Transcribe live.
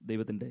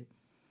ദൈവത്തിൻ്റെ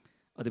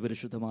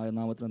അതിപരിശുദ്ധമായ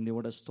നാമത്തിന്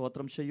നന്ദിയോടെ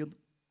സ്തോത്രം ചെയ്യുന്നു.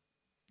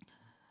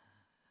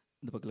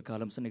 ഇന്ന്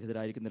പകൽക്കാലം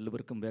സ്നേഹിതരായിരിക്കുന്ന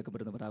എല്ലാവർക്കും വേഗം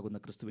വരുന്നവരാകുന്ന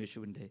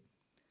ക്രിസ്തുയേശുവിൻ്റെ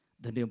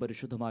ധന്യവും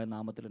പരിശുദ്ധമായ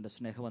നാമത്തിൽ എൻ്റെ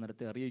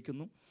സ്നേഹവന്ദനത്തെ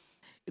അറിയിക്കുന്നു.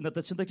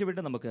 ഇന്നത്തെ ചിന്തയ്ക്ക്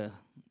വേണ്ടി നമുക്ക്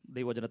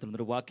ദൈവവചനത്തിൽ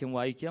നിന്നൊരു വാക്യം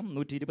വായിക്കാം.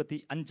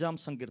 125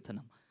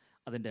 സങ്കീർത്തനം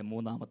അതിൻ്റെ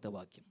 3-ാമത്തെ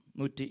വാക്യം.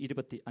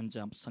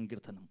 125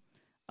 സങ്കീർത്തനം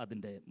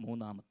അതിൻ്റെ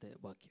 3-ാമത്തെ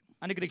വാക്യം.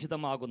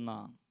 അനുഗ്രഹീതമാകുന്ന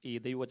ഈ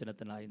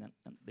ദൈവവചനത്തിനായി ഞാൻ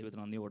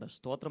ദൈവത്തിന് നന്ദിയോടെ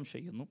സ്തോത്രം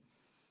ചെയ്യുന്നു.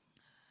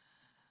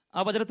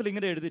 ആ വചനത്തിൽ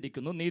ഇങ്ങനെ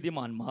എഴുതിയിരിക്കുന്നു: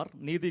 നീതിമാന്മാർ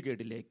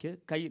നീതികേടിലേക്ക്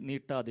കൈ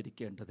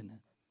നീട്ടാതിരിക്കേണ്ടതിന്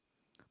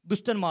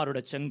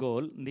ദുഷ്ടന്മാരുടെ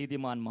ചെങ്കോൽ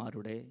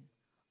നീതിമാന്മാരുടെ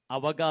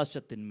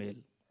അവകാശത്തിന്മേൽ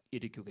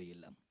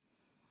ഇരിക്കുകയില്ല.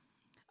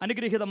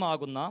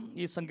 അനുഗ്രഹീതമാകുന്ന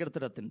ഈ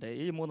സങ്കീർത്തനത്തിൻ്റെ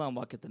ഈ 3-ാം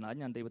വാക്യത്തിനായി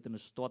ഞാൻ ദൈവത്തിന്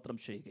സ്തോത്രം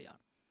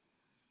ചെയ്യുകയാണ്.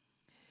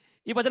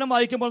 ഈ വചനം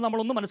വായിക്കുമ്പോൾ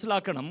നമ്മളൊന്ന്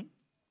മനസ്സിലാക്കണം.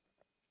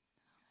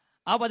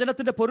 ആ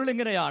വചനത്തിൻ്റെ പൊരുൾ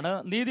ഇങ്ങനെയാണ്: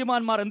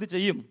 നീതിമാന്മാർ എന്ത്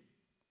ചെയ്യും?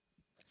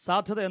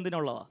 സാധ്യത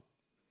എന്തിനുള്ളതാ?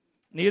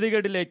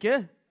 നീതികേടിലേക്ക്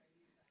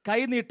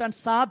കൈനീട്ടാൻ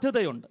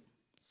സാധ്യതയുണ്ട്.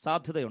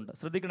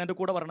 ശ്രദ്ധിക്കണം, എൻ്റെ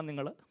കൂടെ പറയണം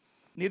നിങ്ങൾ.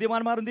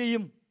 നീതിമാന്മാർ എന്ത്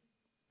ചെയ്യും?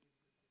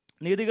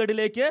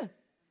 നീതികേടിലേക്ക്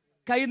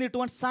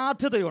കൈനീട്ടുവാൻ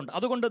സാധ്യതയുണ്ട്.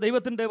 അതുകൊണ്ട്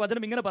ദൈവത്തിൻ്റെ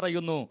വചനം ഇങ്ങനെ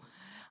പറയുന്നു: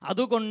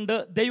 അതുകൊണ്ട്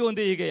ദൈവം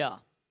എന്ത് ചെയ്യുകയാ?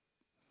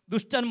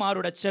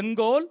 ദുഷ്ടന്മാരുടെ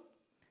ചെങ്കോൽ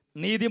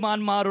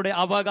നീതിമാന്മാരുടെ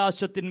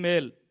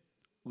അവകാശത്തിന്മേൽ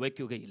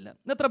വയ്ക്കുകയില്ല.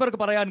 എത്ര പേർക്ക്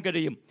പറയാൻ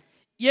കഴിയും,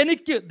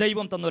 എനിക്ക്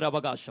ദൈവം തന്നൊരു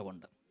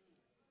അവകാശമുണ്ട്?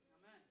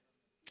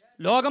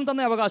 ലോകം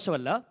തന്ന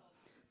അവകാശമല്ല,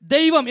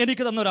 ദൈവം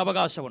എനിക്ക് തന്നൊരു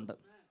അവകാശമുണ്ട്.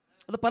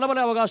 അത് പല പല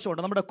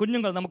അവകാശമുണ്ട്. നമ്മുടെ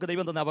കുഞ്ഞുങ്ങൾ നമുക്ക്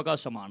ദൈവം തന്ന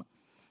അവകാശമാണ്.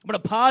 നമ്മുടെ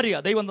ഭാര്യ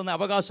ദൈവം തന്ന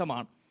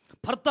അവകാശമാണ്.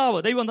 ഭർത്താവ്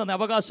ദൈവം തന്ന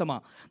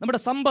അവകാശമാണ്. നമ്മുടെ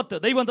സമ്പത്ത്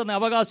ദൈവം തന്ന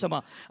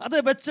അവകാശമാണ്. അത്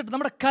വെച്ചിട്ട്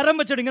നമ്മുടെ കരം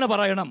വെച്ചിട്ട് ഇങ്ങനെ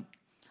പറയണം: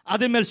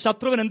 അതിന്മേൽ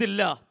ശത്രുവിന്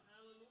എന്തില്ല?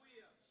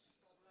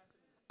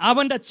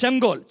 അവൻ്റെ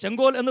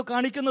ചെങ്കോൽ എന്ന്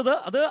കാണിക്കുന്നത്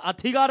അത്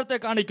അധികാരത്തെ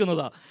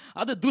കാണിക്കുന്നത്.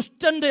 അത്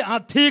ദുഷ്ടന്റെ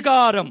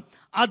അധികാരം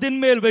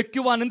അതിന്മേൽ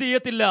വെക്കുവാൻ എന്ത്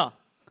ചെയ്യത്തില്ല?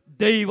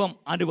 ദൈവം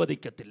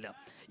അനുവദിക്കത്തില്ല.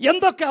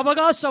 എന്തൊക്കെ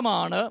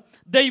അവകാശമാണ്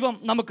ദൈവം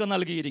നമുക്ക്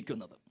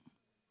നൽകിയിരിക്കുന്നത്?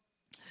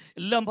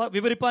 എല്ലാം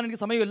വിവരിപ്പാൻ എനിക്ക്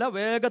സമയമില്ല.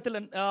 വേഗത്തിൽ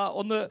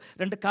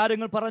 1-2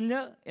 കാര്യങ്ങൾ പറഞ്ഞ്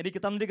എനിക്ക്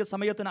തന്നിരിക്കുന്ന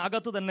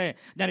സമയത്തിനകത്ത് തന്നെ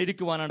ഞാൻ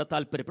ഇരിക്കുവാനാണ്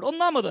താല്പര്യപ്പെടുന്നത്.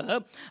 ഒന്നാമത്,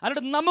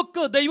 അല്ലാതെ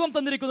നമുക്ക് ദൈവം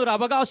തന്നിരിക്കുന്ന ഒരു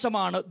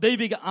അവകാശമാണ്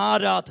ദൈവിക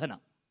ആരാധന.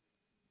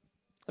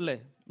 അല്ലേ?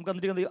 നമുക്ക്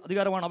തന്നിരിക്കുന്ന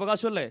അധികാരമാണ്,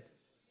 അവകാശമല്ലേ?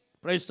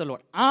 Price the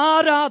Lord.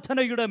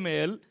 ആരാധനയുടെ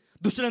മേൽ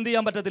ദുഷ്ടൻ എന്ത്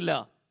ചെയ്യാൻ പറ്റത്തില്ല?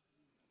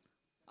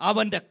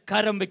 അവൻ്റെ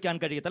കരം വയ്ക്കാൻ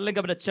കഴിയത്തില്ല,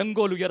 അല്ലെങ്കിൽ അവൻ്റെ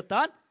ചെങ്കോൽ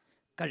ഉയർത്താൻ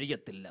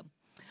കഴിയത്തില്ല.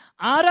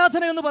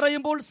 ആരാധന എന്ന്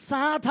പറയുമ്പോൾ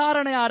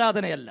സാധാരണ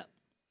ആരാധനയല്ല.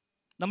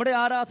 നമ്മുടെ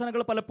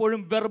ആരാധനകൾ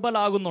പലപ്പോഴും വെർബൽ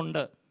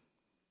ആകുന്നുണ്ട്,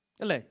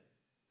 അല്ലേ?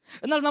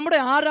 എന്നാൽ നമ്മുടെ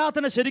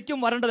ആരാധന ശരിക്കും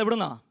വരേണ്ടത്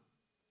എവിടുന്നാ?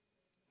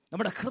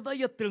 നമ്മുടെ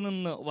ഹൃദയത്തിൽ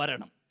നിന്ന്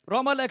വരണം.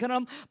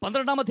 റോമാലേഖനം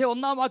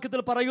 12-ാം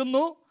വാക്യത്തിൽ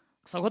പറയുന്നു: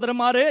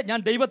 സഹോദരന്മാരെ, ഞാൻ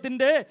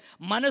ദൈവത്തിൻ്റെ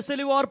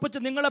മനസ്സിൽ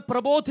ഓർപ്പിച്ച് നിങ്ങളെ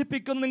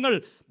പ്രബോധിപ്പിക്കുന്നു, നിങ്ങൾ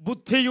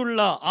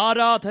ബുദ്ധിയുള്ള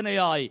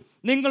ആരാധനയായി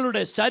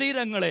നിങ്ങളുടെ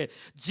ശരീരങ്ങളെ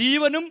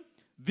ജീവനും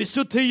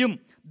വിശുദ്ധിയും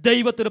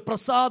ദൈവത്തിന്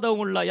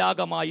പ്രസാദമുള്ള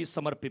യാഗമായി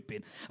സമർപ്പിപ്പീൻ.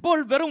 അപ്പോൾ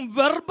വെറും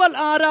വെർബൽ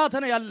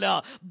ആരാധനയല്ല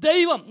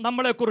ദൈവം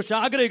നമ്മളെക്കുറിച്ച്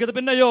ആഗ്രഹിക്കുന്നത്.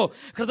 പിന്നെയോ,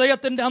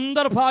 ഹൃദയത്തിൻ്റെ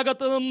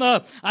അന്തർഭാഗത്ത് നിന്ന്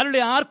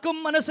അല്ലെ ആർക്കും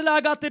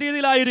മനസ്സിലാകാത്ത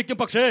രീതിയിലായിരിക്കും,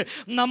 പക്ഷേ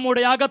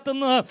നമ്മുടെ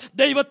അകത്തുനിന്ന്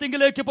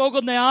ദൈവത്തിങ്കിലേക്ക്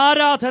പോകുന്ന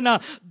ആരാധന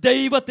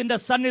ദൈവത്തിൻ്റെ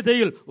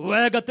സന്നിധിയിൽ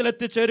വേഗത്തിൽ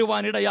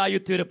എത്തിച്ചേരുവാൻ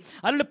ഇടയായിത്തീരും.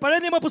 അല്ലെ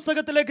പഴയ നിയമ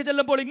പുസ്തകത്തിലേക്ക്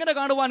ചെല്ലുമ്പോൾ ഇങ്ങനെ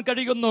കാണുവാൻ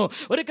കഴിയുന്നു: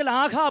 ഒരിക്കൽ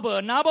ആഹാബ്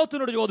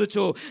നാബോത്തിനോട്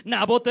ചോദിച്ചു: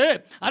 നാബോത്തെ,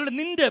 അല്ല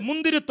നിന്റെ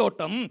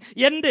മുന്തിരിത്തോട്ടം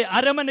എൻ്റെ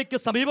അരമനയ്ക്ക്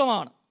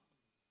സമീപമാണ്,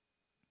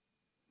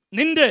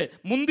 നിന്റെ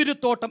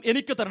മുന്തിരിത്തോട്ടം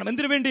എനിക്ക് തരണം.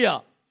 എന്തിനു വേണ്ടിയാ?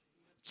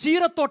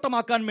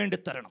 ചീരത്തോട്ടമാക്കാൻ വേണ്ടി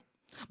തരണം.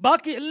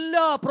 ബാക്കി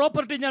എല്ലാ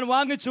പ്രോപ്പർട്ടിയും ഞാൻ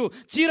വാങ്ങിച്ചു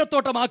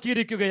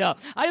ചീരത്തോട്ടമാക്കിയിരിക്കുകയാ.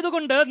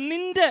 ആയതുകൊണ്ട്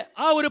നിന്റെ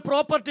ആ ഒരു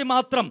പ്രോപ്പർട്ടി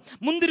മാത്രം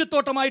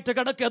മുന്തിരിത്തോട്ടമായിട്ട്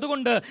കിടക്കുക.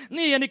 അതുകൊണ്ട്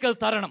നീ എനിക്കത്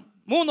തരണം.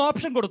 3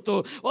 ഓപ്ഷൻ കൊടുത്തു.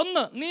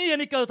 1, നീ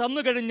എനിക്കത്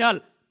തന്നു കഴിഞ്ഞാൽ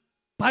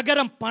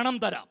പകരം പണം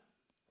തരാം.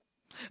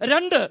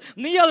 2,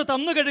 നീ അത്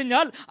തന്നു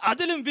കഴിഞ്ഞാൽ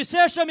അതിലും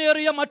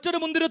വിശേഷമേറിയ മറ്റൊരു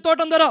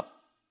മുന്തിരിത്തോട്ടം തരാം.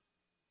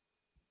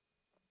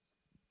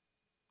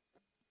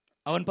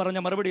 അവൻ പറഞ്ഞ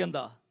മറുപടി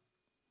എന്താ?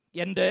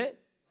 എൻ്റെ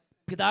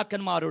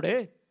പിതാക്കന്മാരുടെ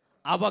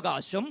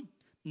അവകാശം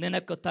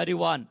നിനക്ക്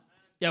തരുവാൻ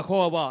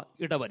യഹോവ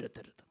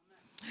ഇടവരുത്തരുത്.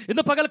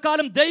 ഇന്ന്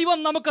പകൽക്കാലം ദൈവം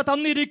നമുക്ക്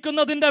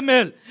തന്നിരിക്കുന്നതിൻ്റെ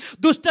മേൽ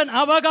ദുഷ്ടൻ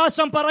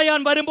അവകാശം പറയാൻ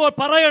വരുമ്പോൾ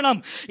പറയണം: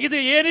 ഇത്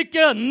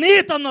എനിക്ക് നീ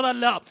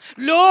തന്നതല്ല,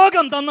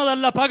 ലോകം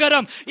തന്നതല്ല,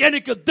 പകരം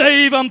എനിക്ക്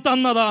ദൈവം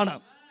തന്നതാണ്.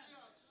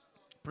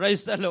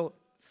 Price the Lord,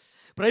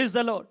 price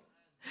the Lord.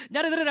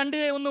 ഞാനിതിനെ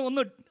രണ്ടിനെ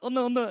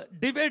ഒന്ന്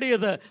ഡിവൈഡ്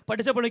ചെയ്ത്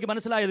പഠിച്ചപ്പോൾ എനിക്ക്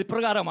മനസ്സിലായത്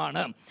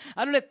ഇപ്രകാരമാണ്.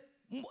 അതിലെ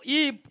ഈ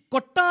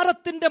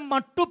കൊട്ടാരത്തിൻ്റെ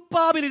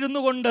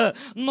മട്ടുപ്പാവിലിരുന്നു കൊണ്ട്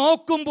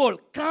നോക്കുമ്പോൾ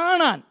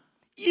കാണാൻ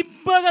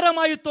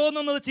ഇമ്പകരമായി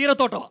തോന്നുന്നത്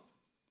ചീരത്തോട്ടമാണ്,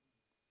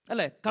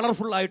 അല്ലേ?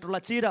 കളർഫുള്ളായിട്ടുള്ള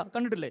ചീര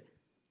കണ്ടിട്ടില്ലേ?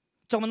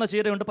 ചുമന്ന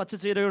ചീരയുണ്ട്, പച്ച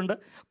ചീരയുണ്ട്,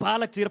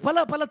 പാലക് ചീര,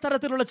 പല പല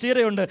തരത്തിലുള്ള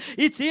ചീരയുണ്ട്.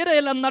 ഈ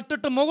ചീരയെല്ലാം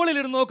നട്ടിട്ട്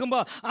മുകളിലിരുന്ന്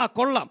നോക്കുമ്പോൾ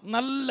കൊള്ളാം,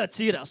 നല്ല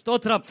ചീര,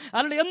 സ്തോത്രം.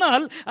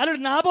 എന്നാൽ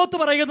നാബോത്ത്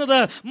പറയുന്നത്,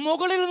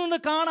 മുകളിൽ നിന്ന്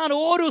കാണാൻ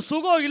ഒരു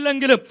സുഖവും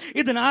ഇല്ലെങ്കിലും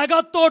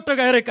ഇതിനകത്തോട്ട്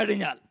കയറി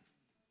കഴിഞ്ഞാൽ,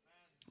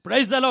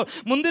 പ്രൈസ് ദി ലോർഡ്,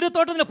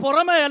 മുന്തിരിത്തോട്ടത്തിന്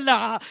പുറമേ അല്ല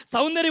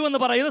സൗന്ദര്യം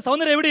എന്ന് പറയുന്നത്.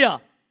 സൗന്ദര്യം എവിടെയാ?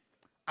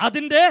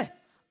 അതിൻ്റെ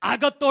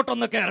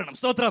അകത്തോട്ടൊന്ന് കയറണം.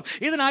 സ്തോത്രം.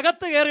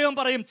 ഇതിനകത്ത് കയറിയവൻ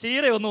പറയും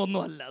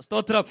ചീരയൊന്നുമല്ല.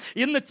 സ്തോത്രം.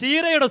 ഇന്ന്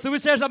ചീരയുടെ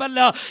സുവിശേഷമല്ല,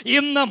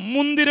 ഇന്ന്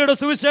മുന്തിരിയുടെ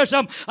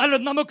സുവിശേഷം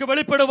അല്ല നമുക്ക്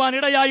വെളിപ്പെടുവാൻ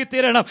ഇടയായി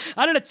തീരണം.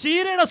 അല്ല,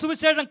 ചീരയുടെ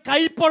സുവിശേഷം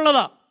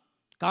കയ്പുള്ളതാ,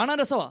 കാണാൻ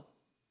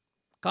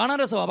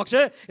രസമാ.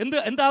 പക്ഷേ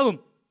എന്താവും?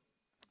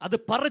 അത്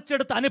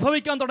പറിച്ചെടുത്ത്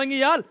അനുഭവിക്കാൻ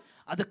തുടങ്ങിയാൽ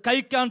അത്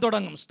കഴിക്കാൻ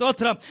തുടങ്ങും.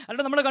 സ്തോത്രം. അല്ല,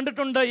 നമ്മൾ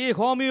കണ്ടിട്ടുണ്ട് ഈ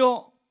ഹോമിയോ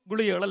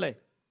ഗുളികകൾ അല്ലേ,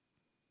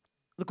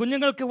 അത്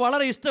കുഞ്ഞുങ്ങൾക്ക്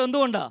വളരെ ഇഷ്ടം.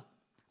 എന്തുകൊണ്ടാ?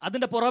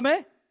 അതിൻ്റെ പുറമെ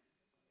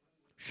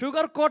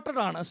ഷുഗർ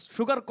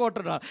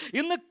കോട്ടഡാണ്.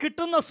 ഇന്ന്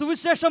കിട്ടുന്ന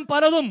സുവിശേഷം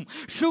പലതും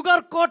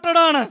ഷുഗർ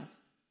കോട്ടഡാണ്.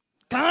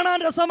 കാണാൻ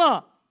രസമാ,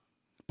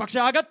 പക്ഷെ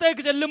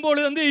അകത്തേക്ക് ചെല്ലുമ്പോൾ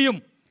എന്ത് ചെയ്യും?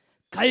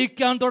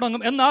 കഴിക്കാൻ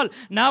തുടങ്ങും. എന്നാൽ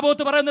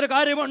നാബോത്ത് പറയുന്നൊരു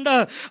കാര്യമുണ്ട്.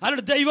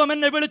 അല്ല, ദൈവം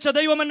എന്നെ വിളിച്ച,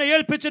 ദൈവം എന്നെ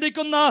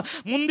ഏൽപ്പിച്ചിരിക്കുന്ന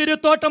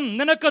മുന്തിരിത്തോട്ടം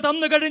നിനക്ക്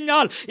തന്നു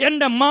കഴിഞ്ഞാൽ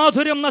എൻ്റെ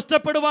മാധുര്യം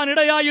നഷ്ടപ്പെടുവാൻ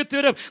ഇടയായി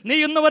തീരും. നീ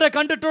ഇന്ന് വരെ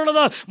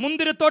കണ്ടിട്ടുള്ളത്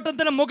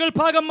മുന്തിരിത്തോട്ടത്തിന് മുകൾ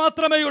ഭാഗം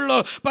മാത്രമേ ഉള്ളൂ.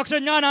 പക്ഷെ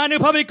ഞാൻ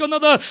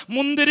അനുഭവിക്കുന്നത്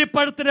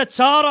മുന്തിരിപ്പഴത്തിന്റെ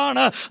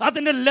ചാറാണ്,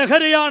 അതിൻ്റെ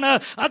ലഹരിയാണ്,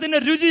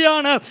 അതിൻ്റെ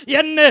രുചിയാണ്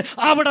എന്നെ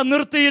അവിടെ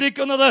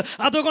നിർത്തിയിരിക്കുന്നത്.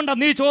 അതുകൊണ്ട്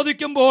നീ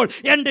ചോദിക്കുമ്പോൾ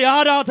എൻ്റെ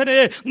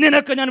ആരാധനയെ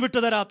നിനക്ക് ഞാൻ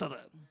വിട്ടുതരാത്തത്.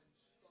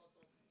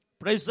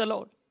 Price the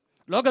Lord.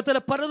 ലോകത്തിലെ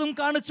പലതും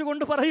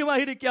കാണിച്ചുകൊണ്ട്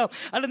പറയുമായിരിക്കാം,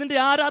 അല്ല നിന്റെ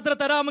ആരാധന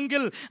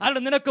തരാമെങ്കിൽ അല്ല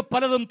നിനക്ക്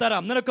പലതും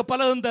തരാം.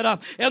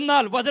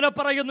 എന്നാൽ വചനം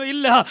പറയുന്നു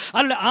ഇല്ല,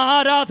 അല്ല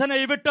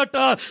ആരാധനയെ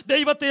വിട്ടിട്ട്,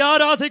 ദൈവത്തെ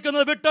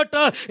ആരാധിക്കുന്നത്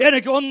വിട്ടിട്ട്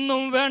എനിക്ക്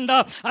ഒന്നും വേണ്ട.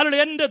 അല്ല,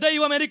 എൻ്റെ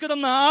ദൈവം എനിക്ക്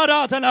തന്ന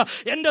ആരാധന,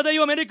 എൻ്റെ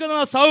ദൈവം എനിക്ക്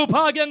തന്ന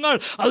സൗഭാഗ്യങ്ങൾ,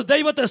 അത്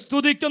ദൈവത്തെ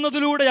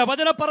സ്തുതിക്കുന്നതിലൂടെയാണ്.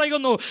 വചനം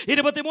പറയുന്നു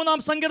 23-ാം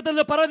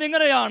സങ്കീർത്തനത്തിൽ പറയുന്നത്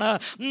ഇങ്ങനെയാണ്: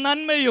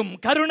 നന്മയും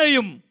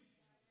കരുണയും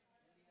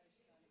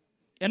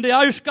എൻ്റെ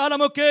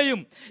ആയുഷ്കാലമൊക്കെയും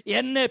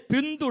എന്നെ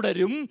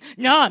പിന്തുടരും.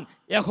 ഞാൻ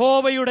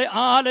യഹോവയുടെ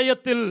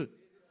ആലയത്തിൽ,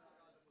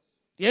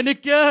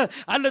 എനിക്ക്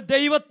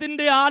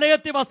ദൈവത്തിൻ്റെ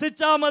ആലയത്തിൽ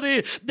വസിച്ചാൽ മതി,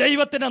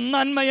 ദൈവത്തിൻ്റെ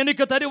നന്മ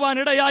എനിക്ക്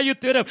തരുവാൻ ഇടയായി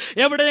തീരും.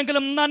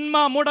 എവിടെയെങ്കിലും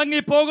നന്മ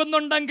മുടങ്ങി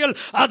പോകുന്നുണ്ടെങ്കിൽ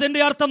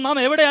അതിൻ്റെ അർത്ഥം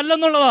നാം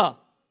എവിടെയല്ലെന്നുള്ളതാ,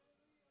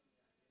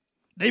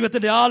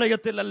 ദൈവത്തിൻ്റെ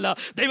ആലയത്തിലല്ല.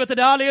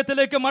 ദൈവത്തിൻ്റെ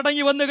ആലയത്തിലേക്ക്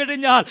മടങ്ങി വന്നു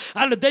കഴിഞ്ഞാൽ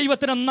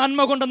ദൈവത്തിന്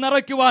നന്മ കൊണ്ട്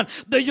നിറയ്ക്കുവാൻ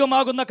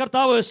ദൈവമാകുന്ന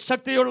കർത്താവ്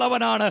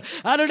ശക്തിയുള്ളവനാണ്.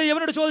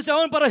 ഇവനോട് ചോദിച്ചാൽ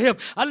അവൻ പറയും,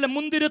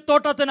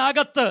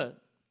 മുന്തിരിത്തോട്ടത്തിനകത്ത്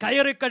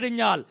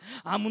കയറിക്കഴിഞ്ഞാൽ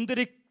ആ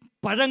മുന്തിരി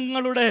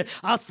പഴങ്ങളുടെ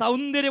ആ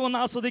സൗന്ദര്യം ഒന്ന്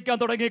ആസ്വദിക്കാൻ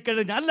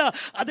തുടങ്ങിക്കഴിഞ്ഞാൽ,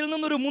 അതിൽ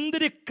നിന്നൊരു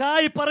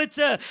മുന്തിരിക്കായ്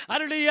പറിച്ച്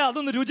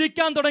അതൊന്ന്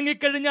രുചിക്കാൻ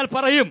തുടങ്ങിക്കഴിഞ്ഞാൽ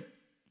പറയും,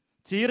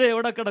 ചീര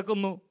എവിടെ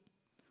കിടക്കുന്നു,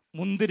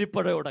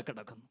 മുന്തിരിപ്പഴം എവിടെ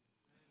കിടക്കുന്നു.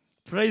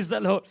 Price the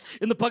Lord.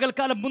 ഇന്ന്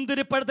പകൽക്കാലം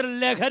മുന്തിരിപ്പഴത്തിൽ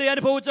ലഹരി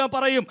അനുഭവിച്ചാൽ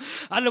പറയും,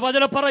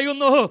 വചനം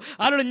പറയുന്നു,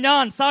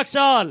 ഞാൻ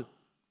സാക്ഷാൽ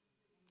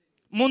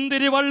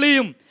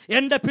മുന്തിരിവള്ളിയും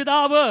എൻ്റെ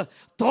പിതാവ്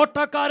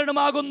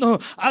തോട്ടക്കാരനുമാകുന്നു.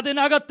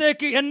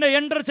 അതിനകത്തേക്ക് എന്നെ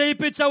എൻ്റർ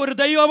ചെയ്യിപ്പിച്ച ഒരു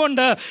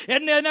ദൈവമുണ്ട്,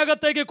 എന്നെ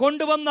അതിനകത്തേക്ക്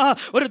കൊണ്ടുവന്ന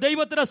ഒരു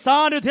ദൈവത്തിൻ്റെ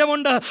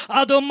സാന്നിധ്യമുണ്ട്.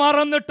 അത്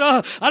മറന്നിട്ട്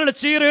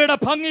ചീരയുടെ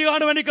ഭംഗി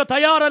കാണും എനിക്ക്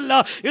തയ്യാറല്ല.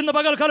 ഇന്ന്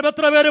പകൽക്കാലം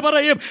എത്ര പേര്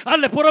പറയും,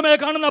 പുറമേ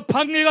കാണുന്ന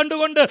ഭംഗി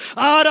കണ്ടുകൊണ്ട്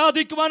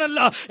ആരാധിക്കുവാനല്ല,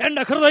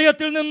 എൻ്റെ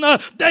ഹൃദയത്തിൽ നിന്ന്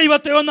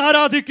ദൈവത്തെ ഒന്ന്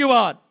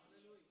ആരാധിക്കുവാൻ.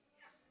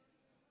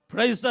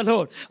 Praise the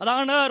lord.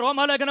 അതാണ്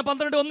റോമാലേഖനം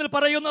 12:1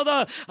 പറയുന്നത്,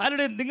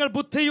 നിങ്ങൾ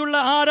ബുദ്ധിയുള്ള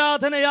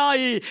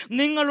ആരാധനയായി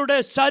നിങ്ങളുടെ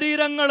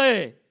ശരീരങ്ങളെ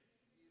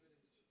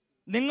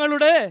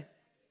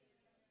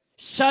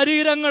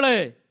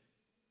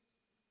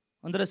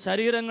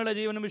ശരീരങ്ങളെ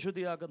ജീവനും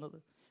വിശുദ്ധിയാക്കുന്നത്.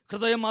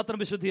 ഹൃദയം മാത്രം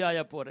വിശുദ്ധിയായ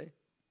പോരെ.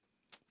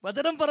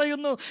 വചനം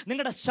പറയുന്നു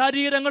നിങ്ങളുടെ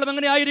ശരീരങ്ങളും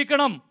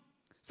എങ്ങനെയായിരിക്കണം?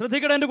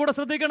 ശ്രദ്ധിക്കണം, എൻ്റെ കൂടെ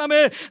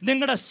ശ്രദ്ധിക്കണമേ.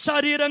 നിങ്ങളുടെ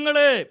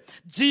ശരീരങ്ങളെ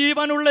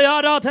ജീവനുള്ള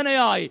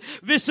ആരാധനയായി,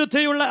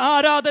 വിശുദ്ധിയുള്ള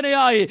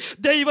ആരാധനയായി,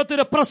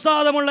 ദൈവത്തിന്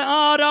പ്രസാദമുള്ള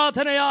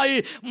ആരാധനയായി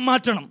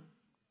മാറ്റണം.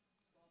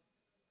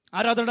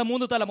 ആരാധനയുടെ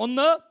 3 തലം: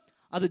 1,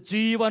 അത്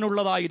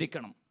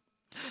ജീവനുള്ളതായിരിക്കണം;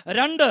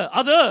 2,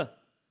 അത്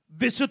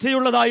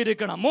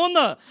വിശുദ്ധിയുള്ളതായിരിക്കണം;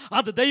 3,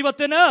 അത്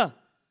ദൈവത്തിന്.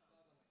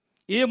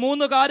 ഈ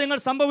 3 കാര്യങ്ങൾ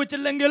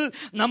സംഭവിച്ചില്ലെങ്കിൽ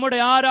നമ്മുടെ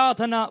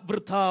ആരാധന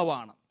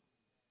വൃഥാവാണ്.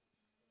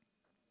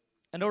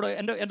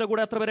 എൻ്റെ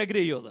കൂടെ എത്ര പേര്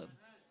അഗ്രി ചെയ്യോ അത്?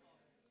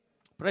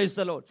 Price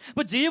the Lord.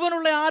 അപ്പൊ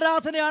ജീവനുള്ള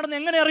ആരാധനയാണെന്ന്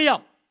എങ്ങനെ അറിയാം?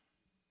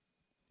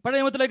 പഴയ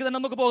നിയമത്തിലേക്ക് തന്നെ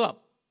നമുക്ക് പോകാം.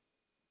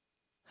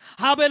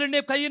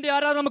 ഹാബേലിന്റെയും കയ്യിന്റെ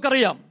ആരാധന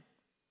നമുക്കറിയാം,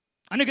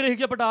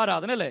 അനുഗ്രഹിക്കപ്പെട്ട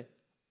ആരാധന അല്ലേ?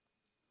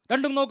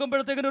 രണ്ടും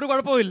നോക്കുമ്പോഴത്തേക്കിന് ഒരു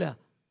കുഴപ്പമില്ല.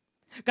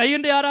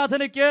 കയ്യിന്റെ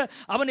ആരാധനയ്ക്ക്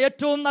അവൻ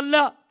ഏറ്റവും നല്ല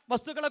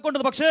വസ്തുക്കളെ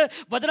കൊണ്ടത്. പക്ഷേ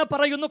വചനം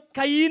പറയുന്നു,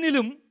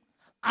 കയ്യിനിലും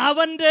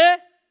അവന്റെ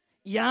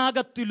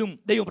യാഗത്തിലും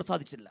ദൈവം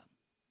പ്രസാദിച്ചില്ല.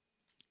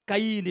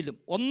 കയ്യിനിലും.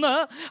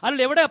 1,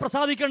 എവിടെയാ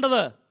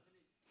പ്രസാദിക്കേണ്ടത്?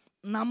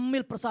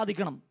 നമ്മിൽ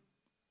പ്രസാദിക്കണം.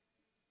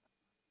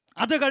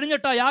 അത്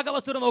കഴിഞ്ഞിട്ടാ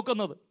യാഗവസ്തുത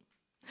നോക്കുന്നത്.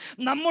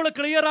 നമ്മൾ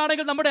ക്ലിയർ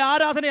ആണെങ്കിൽ നമ്മുടെ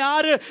ആരാധന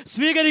ആര്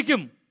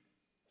സ്വീകരിക്കും?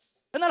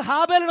 എന്നാൽ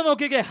ഹാബേലിനെ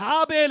നോക്കിക്കേ,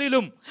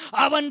 ഹാബേലിലും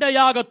അവന്റെ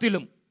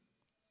യാഗത്തിലും.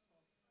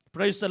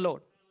 Price the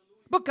Lord.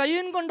 ഇപ്പൊ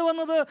കയ്യൻ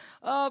കൊണ്ടുവന്നത്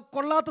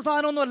കൊള്ളാത്ത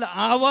സാധനമൊന്നുമല്ല,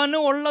 അവന്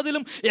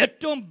ഉള്ളതിലും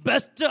ഏറ്റവും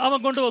ബെസ്റ്റ് അവൻ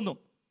കൊണ്ടുവന്നു.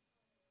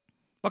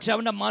 പക്ഷെ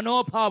അവന്റെ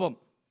മനോഭാവം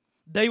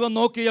ദൈവം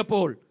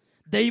നോക്കിയപ്പോൾ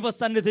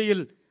ദൈവസന്നിധിയിൽ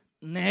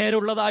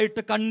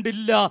നേരുള്ളതായിട്ട്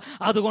കണ്ടില്ല,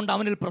 അതുകൊണ്ട്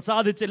അവനിൽ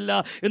പ്രസാദിച്ചില്ല.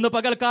 ഇന്ന്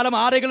പകൽക്കാലം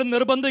ആരെങ്കിലും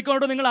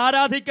നിർബന്ധിക്കൊണ്ട് നിങ്ങൾ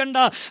ആരാധിക്കണ്ട,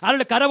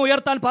 അല്ലെങ്കിൽ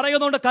കരമുയർത്താൻ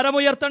പറയുന്നതുകൊണ്ട്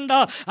കരമുയർത്തണ്ട,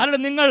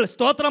 അല്ലെങ്കിൽ നിങ്ങൾ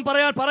സ്തോത്രം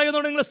പറയാൻ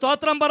പറയുന്നതുകൊണ്ട് നിങ്ങൾ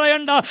സ്തോത്രം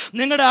പറയണ്ട.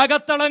 നിങ്ങളുടെ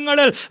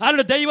അകത്തളങ്ങളിൽ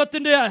അല്ലെങ്കിൽ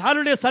ദൈവത്തിന്റെ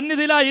അല്ലെങ്കിൽ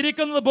സന്നിധിയിലായി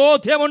ഇരിക്കുന്നത്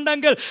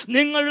ബോധ്യമുണ്ടെങ്കിൽ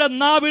നിങ്ങളുടെ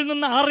നാവിൽ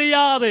നിന്ന്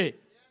അറിയാതെ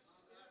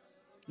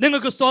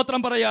നിങ്ങൾക്ക്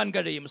സ്തോത്രം പറയാൻ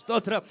കഴിയും.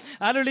 സ്തോത്രം.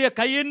 അല്ലെങ്കിൽ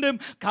കയ്യനും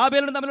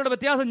കാബേലിനും തമ്മിലുള്ള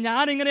വ്യത്യാസം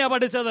ഞാൻ ഇങ്ങനെയാണ്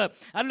പഠിച്ചത്.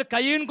 അല്ലെങ്കിൽ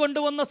കയ്യൻ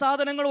കൊണ്ടുവന്ന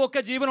സാധനങ്ങളും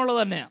ഒക്കെ ജീവനുള്ളത്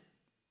തന്നെയാണ്.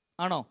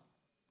 ആണോ?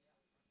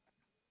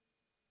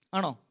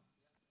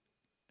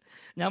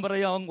 ഞാൻ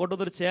പറയാം, അവൻ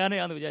കൊണ്ടുവന്നൊരു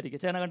ചേനയാന്ന് വിചാരിക്കുക.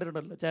 ചേന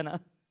കണ്ടിട്ടുണ്ടല്ലോ,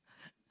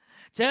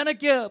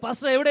 ചേനയ്ക്ക്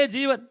പാസ്റ്റർ എവിടെ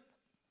ജീവൻ?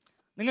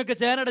 നിങ്ങൾക്ക്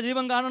ചേനയുടെ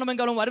ജീവൻ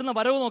കാണണമെങ്കിൽ അവൻ വരുന്ന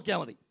വരവ് നോക്കിയാൽ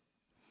മതി.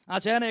 ആ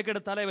ചേനയൊക്കെ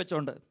എടുത്ത് തലയിൽ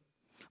വെച്ചോണ്ട്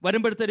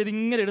വരുമ്പോഴത്തേക്ക്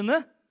ഇതിങ്ങനെ ഇടുന്ന്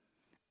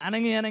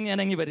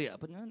അനങ്ങി വരിക.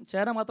 അപ്പം ഞാൻ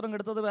ചേന മാത്രം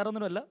എടുത്തത് വേറെ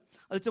ഒന്നുമല്ല,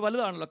 അത് ഇച്ചിരി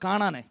വലുതാണല്ലോ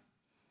കാണാനേ.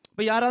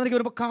 അപ്പോൾ ഈ ആരാധനയ്ക്ക്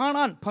വരുമ്പോൾ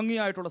കാണാൻ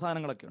ഭംഗിയായിട്ടുള്ള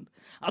സാധനങ്ങളൊക്കെ ഉണ്ട്,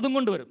 അതും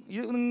കൊണ്ടുവരും.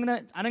 ഇത് ഇങ്ങനെ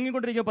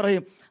അനങ്ങിക്കൊണ്ടിരിക്കുക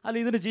പറയും, അല്ല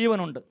ഇതിന്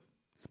ജീവനുണ്ട്.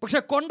 പക്ഷെ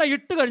കൊണ്ട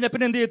ഇട്ട് കഴിഞ്ഞാൽ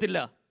പിന്നെ എന്ത് ചെയ്യത്തില്ല,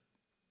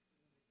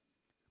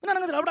 പിന്നെ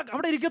അനങ്ങത്തില്ല,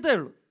 അവിടെ ഇരിക്കത്തേ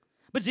ഉള്ളൂ.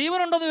 ഇപ്പം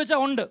ജീവനുണ്ടോയെന്ന് ചോദിച്ചാൽ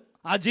ഉണ്ട്.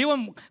 ആ ജീവൻ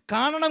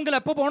കാണണമെങ്കിൽ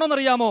എപ്പോൾ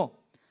പോകണമെന്നറിയാമോ?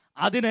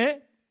 അതിനെ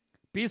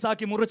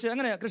പീസാക്കി മുറിച്ച്,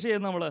 എങ്ങനെയാണ് കൃഷി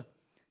ചെയ്യുന്നത് നമ്മൾ?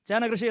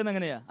 ചേന കൃഷി ചെയ്യുന്നത്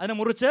എങ്ങനെയാണ്? അതിനെ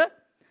മുറിച്ച്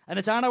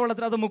അതിനെ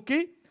ചാണകവെള്ളത്തിൽ അത് മുക്കി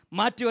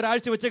മാറ്റി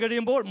ഒരാഴ്ച വെച്ച്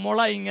കഴിയുമ്പോൾ മുള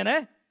ഇങ്ങനെ.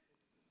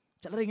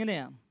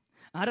 ചിലരിങ്ങനെയാണ്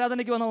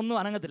ആരാധനയ്ക്ക് വന്നാൽ ഒന്നും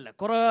അനങ്ങത്തില്ല,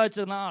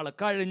 കുറച്ച് നാൾ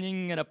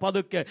കഴിഞ്ഞിങ്ങനെ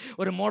പതുക്കെ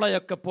ഒരു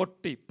മുളയൊക്കെ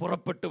പൊട്ടി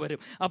പുറപ്പെട്ടു വരും.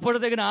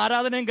 അപ്പോഴത്തേക്കിന്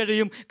ആരാധനയും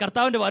കഴിയും,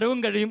 കർത്താവിൻ്റെ വരവും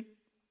കഴിയും,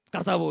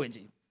 കർത്താവ് പോവുകയും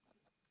ചെയ്യും.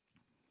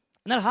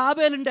 എന്നാൽ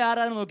ഹാബേലിൻ്റെ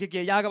ആരാധന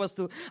നോക്കിക്കേ,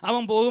 യാഗവസ്തു.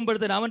 അവൻ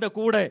പോകുമ്പോഴത്തേന് അവൻ്റെ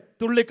കൂടെ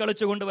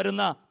തുള്ളിക്കളിച്ചു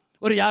കൊണ്ടുവരുന്ന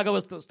ഒരു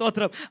യാഗവസ്തു.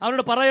 സ്തോത്രം.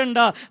 അവനോട് പറയണ്ട,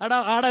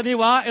 ആടാ നീ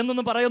വാ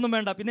എന്നൊന്നും പറയൊന്നും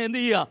വേണ്ട. പിന്നെ എന്ത്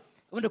ചെയ്യുക?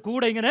 അവൻ്റെ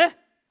കൂടെ ഇങ്ങനെ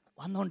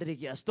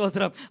വന്നുകൊണ്ടിരിക്കുക.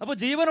 സ്തോത്രം. അപ്പോൾ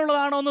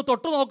ജീവനുള്ളതാണോ എന്ന്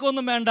തൊട്ടു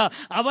നോക്കുകയൊന്നും വേണ്ട,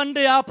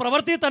 അവൻ്റെ ആ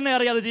പ്രവൃത്തി തന്നെ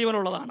അറിയാതെ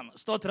ജീവനുള്ളതാണെന്ന്.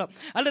 സ്തോത്രം.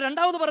 അല്ല,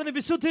 രണ്ടാമത് പറയുന്നത്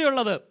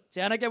വിശുദ്ധിയുള്ളത്.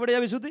 ചേനയ്ക്ക് എവിടെയാ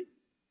വിശുദ്ധി?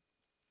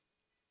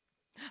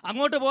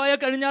 അങ്ങോട്ട് പോയാൽ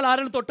കഴിഞ്ഞാൽ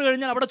ആരെങ്കിലും തൊട്ട്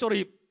കഴിഞ്ഞാൽ അവിടെ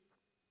ചൊറിയും.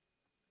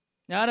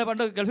 ഞാൻ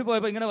പണ്ട് ഗൾഫിൽ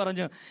പോയപ്പോൾ ഇങ്ങനെ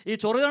പറഞ്ഞു, ഈ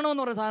ചൊറിയണം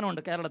എന്ന് പറയുന്ന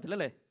സാധനമുണ്ട്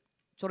കേരളത്തിലല്ലേ?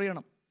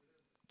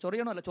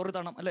 ചൊറിയണം അല്ല,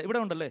 ചൊറിതണം അല്ലേ, ഇവിടെ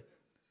ഉണ്ടല്ലേ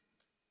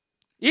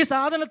ഈ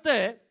സാധനത്തെ.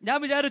 ഞാൻ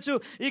വിചാരിച്ചു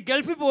ഈ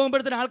ഗൾഫിൽ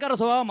പോകുമ്പോഴത്തേന് ആൾക്കാരുടെ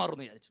സ്വഭാവം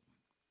മാറുമെന്ന് വിചാരിച്ചു.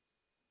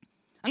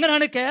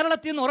 അങ്ങനെയാണ്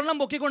കേരളത്തിൽ നിന്ന് ഒരെണ്ണം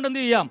പൊക്കിക്കൊണ്ട് എന്ത്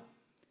ചെയ്യാം,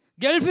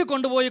 ഗൾഫിൽ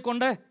കൊണ്ടുപോയി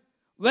കൊണ്ട്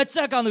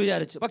വെച്ചേക്കാമെന്ന്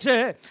വിചാരിച്ചു. പക്ഷേ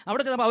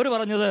അവിടെ ചെന്നപ്പോൾ അവർ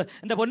പറഞ്ഞത്,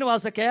 എൻ്റെ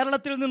പൊന്നുവാസ,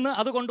 കേരളത്തിൽ നിന്ന്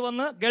അത്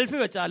കൊണ്ടുവന്ന് ഗൾഫിൽ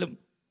വെച്ചാലും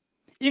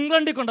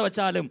ഇംഗ്ലണ്ടിൽ കൊണ്ട്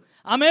വെച്ചാലും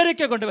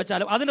അമേരിക്ക കൊണ്ട്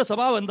വെച്ചാലും അതിൻ്റെ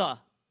സ്വഭാവം എന്താ?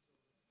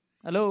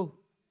 ഹലോ.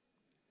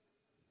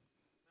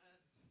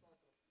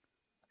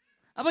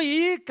 അപ്പോൾ ഈ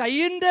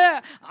കയ്യിൻ്റെ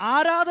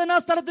ആരാധനാ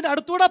സ്ഥലത്തിൻ്റെ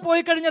അടുത്തൂടെ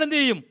പോയി കഴിഞ്ഞാൽ എന്ത്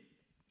ചെയ്യും?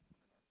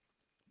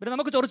 പിന്നെ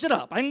നമുക്ക് ചൊറിച്ചില്ല,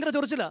 ഭയങ്കര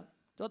ചൊറിച്ചില്ല.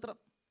 സ്തോത്രം.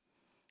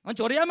 അവൻ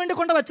ചൊറിയാൻ വേണ്ടി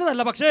കൊണ്ട്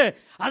വെച്ചതല്ല, പക്ഷേ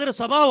അതൊരു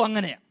സ്വഭാവം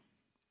അങ്ങനെയാണ്.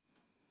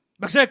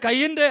 പക്ഷേ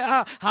കയ്യിൻ്റെ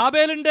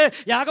ഹാബേലിൻ്റെ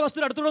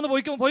യാഗവസ്തുവിൻ്റെ അടുത്തൂടെ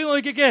പോയി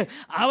നോക്കിക്കേ,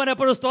 അവൻ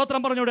എപ്പോഴും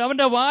സ്തോത്രം പറഞ്ഞുകൊണ്ട്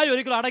അവൻ്റെ വായ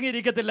ഒരിക്കലും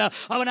അടങ്ങിയിരിക്കത്തില്ല.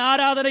 അവൻ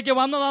ആരാധനയ്ക്ക്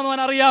വന്നതാണെന്ന്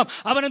അവൻ അറിയാം.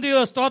 അവൻ എന്ത്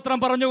ചെയ്തു? സ്തോത്രം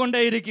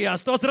പറഞ്ഞുകൊണ്ടേയിരിക്കുക.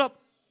 സ്തോത്രം.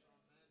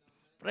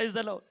 Price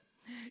the Lord.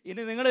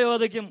 ഇനി നിങ്ങൾ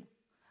ചോദിക്കും,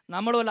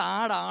 നമ്മൾ വല്ല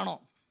ആടാണോ?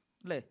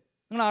 അല്ലേ,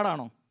 നിങ്ങൾ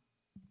ആടാണോ?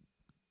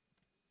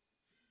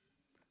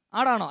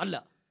 അല്ല.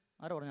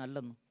 ആരോ പറഞ്ഞു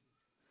അല്ലെന്ന്?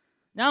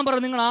 ഞാൻ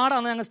പറഞ്ഞു, നിങ്ങൾ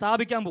ആടാണെന്ന് ഞങ്ങൾ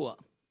സ്ഥാപിക്കാൻ പോവാ.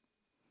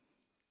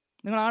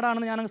 നിങ്ങൾ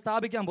ആടാണെന്ന് ഞാനങ്ങ്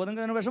സ്ഥാപിക്കാൻ പോകും.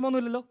 നിങ്ങൾക്ക് അതിന്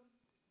വിഷമമൊന്നുമില്ലല്ലോ.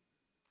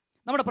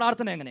 നമ്മുടെ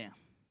പ്രാർത്ഥന എങ്ങനെയാണ്?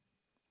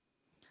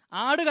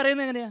 ആട്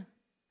കരയുന്നത് എങ്ങനെയാണ്?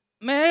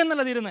 മേ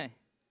എന്നല്ല തീരുന്നേ.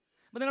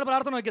 അപ്പം നിങ്ങൾ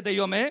പ്രാർത്ഥന നോക്കിയ,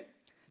 ദൈവമേ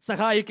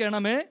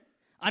സഹായിക്കണമേ,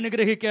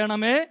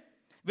 അനുഗ്രഹിക്കണമേ,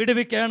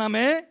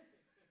 വിടുവിക്കണമേ,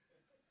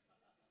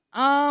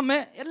 മേ,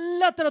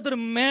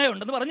 എല്ലാത്തരത്തിലും മേ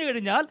ഉണ്ടെന്ന് പറഞ്ഞു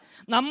കഴിഞ്ഞാൽ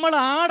നമ്മൾ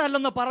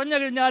ആടല്ലെന്ന് പറഞ്ഞു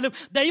കഴിഞ്ഞാലും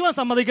ദൈവം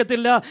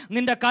സമ്മതിക്കത്തില്ല.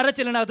 നിന്റെ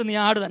കരച്ചിലിനകത്ത് നീ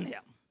ആട്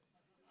തന്നെയാണ്.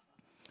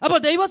 അപ്പോൾ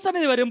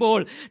ദൈവസന്നിധി വരുമ്പോൾ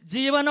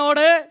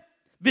ജീവനോടെ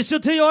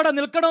വിശുദ്ധിയോടെ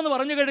നിൽക്കണമെന്ന്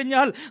പറഞ്ഞു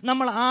കഴിഞ്ഞാൽ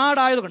നമ്മൾ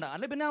ആടായതുകൊണ്ട്.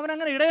 അല്ലെ പിന്നെ അവൻ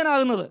അങ്ങനെ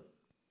ഇടയനാകുന്നത്?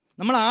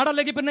 നമ്മൾ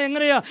ആടല്ലെങ്കിൽ പിന്നെ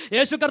എങ്ങനെയാ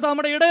യേശു കർത്താവ്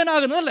നമ്മുടെ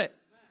ഇടയനാകുന്നത്? അല്ലേ?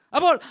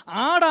 അപ്പോൾ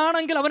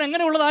ആടാണെങ്കിൽ അവൻ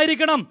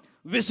എങ്ങനെയുള്ളതായിരിക്കണം?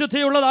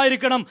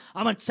 വിശുദ്ധിയുള്ളതായിരിക്കണം.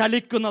 അവൻ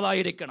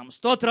ചലിക്കുന്നതായിരിക്കണം.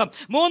 സ്തോത്രം.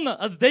 3,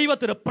 അത്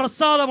ദൈവത്തിന്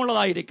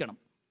പ്രസാദമുള്ളതായിരിക്കണം.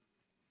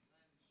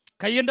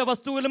 കയ്യിൻ്റെ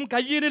വസ്തുവിലും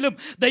കയ്യിലും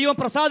ദൈവം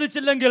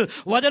പ്രസാദിച്ചില്ലെങ്കിൽ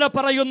വചനം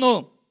പറയുന്നു,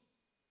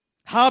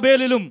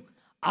 ഹാബേലിലും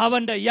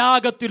അവൻ്റെ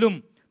യാഗത്തിലും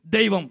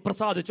ദൈവം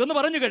പ്രസാദിച്ചു എന്ന്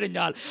പറഞ്ഞു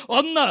കഴിഞ്ഞാൽ,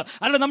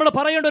 നമ്മൾ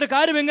പറയേണ്ട ഒരു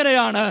കാര്യം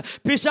എങ്ങനെയാണ്?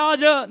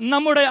 പിശാച്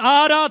നമ്മുടെ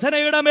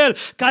ആരാധനയുടെ മേൽ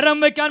കരം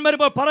വയ്ക്കാൻ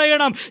വരുമ്പോൾ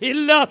പറയണം,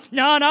 ഇല്ല,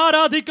 ഞാൻ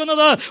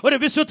ആരാധിക്കുന്നത് ഒരു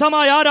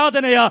വിശുദ്ധമായ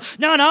ആരാധനയാ.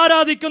 ഞാൻ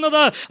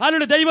ആരാധിക്കുന്നത്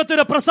അതിലൂടെ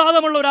ദൈവത്തിന്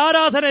പ്രസാദമുള്ള ഒരു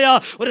ആരാധനയാ,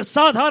 ഒരു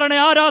സാധാരണ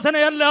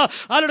ആരാധനയല്ല.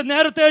 അതിലൂടെ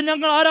നേരത്തെ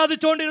ഞങ്ങൾ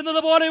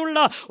ആരാധിച്ചുകൊണ്ടിരുന്നത് പോലെയുള്ള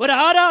ഒരു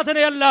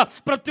ആരാധനയല്ല.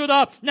 പ്രത്യുത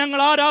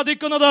ഞങ്ങൾ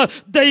ആരാധിക്കുന്നത്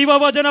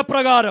ദൈവവചന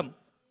പ്രകാരം.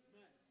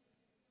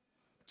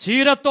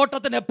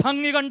 ചീരത്തോട്ടത്തിന്റെ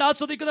ഭംഗി കണ്ട്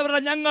ആസ്വദിക്കുന്നവരല്ല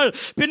ഞങ്ങൾ.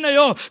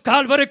 പിന്നെയോ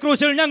കാൽവരി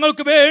ക്രൂശിൽ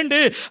ഞങ്ങൾക്ക് വേണ്ടി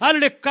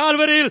അവരുടെ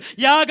കാൽവരിയിൽ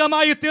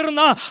യാഗമായി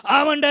തീർന്ന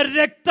അവന്റെ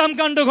രക്തം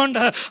കണ്ടുകൊണ്ട്,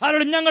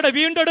 അവരുടെ ഞങ്ങളുടെ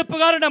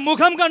വീണ്ടെടുപ്പുകാരുടെ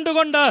മുഖം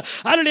കണ്ടുകൊണ്ട്,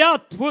 അവരുടെ ആ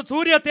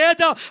സൂര്യ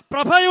തേജ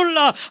പ്രഭയുള്ള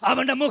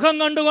അവന്റെ മുഖം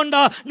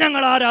കണ്ടുകൊണ്ട്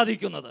ഞങ്ങൾ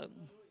ആരാധിക്കുന്നത്.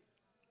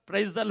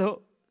 Price the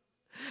Lord.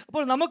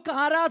 അപ്പോൾ നമുക്ക്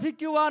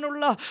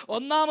ആരാധിക്കുവാനുള്ള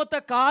ഒന്നാമത്തെ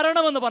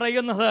കാരണമെന്ന്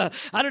പറയുന്നത്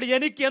അതിലൂടെ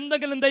എനിക്ക്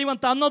എന്തെങ്കിലും ദൈവം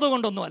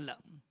തന്നതുകൊണ്ടൊന്നുമല്ല.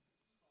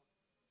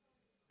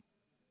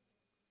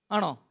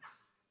 ആണോ?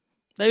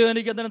 ദൈവം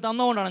എനിക്ക് എന്തെങ്കിലും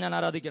തന്നുകൊണ്ടാണ് ഞാൻ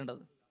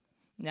ആരാധിക്കേണ്ടത്?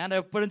 ഞാൻ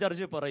എപ്പോഴും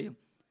ചർച്ചയിൽ പറയും,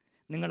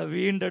 നിങ്ങളെ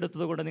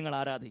വീണ്ടെടുത്തത് കൊണ്ട് നിങ്ങൾ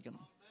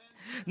ആരാധിക്കണം.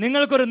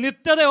 നിങ്ങൾക്കൊരു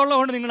നിത്യത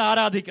ഉള്ളതുകൊണ്ട് നിങ്ങൾ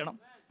ആരാധിക്കണം.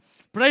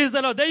 Praise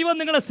the lord. ദൈവം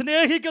നിങ്ങളെ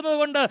സ്നേഹിക്കുന്നത്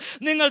കൊണ്ട്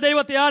നിങ്ങൾ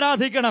ദൈവത്തെ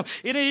ആരാധിക്കണം.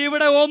 ഇനി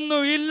ഇവിടെ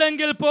ഒന്നും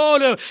ഇല്ലെങ്കിൽ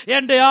പോലും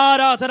എൻ്റെ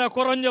ആരാധന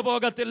കുറഞ്ഞു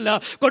പോകത്തില്ല.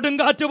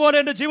 കൊടുങ്കാറ്റ് പോലെ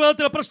എൻ്റെ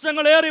ജീവിതത്തിൽ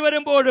പ്രശ്നങ്ങൾ ഏറി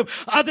വരുമ്പോഴും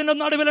അതിൻ്റെ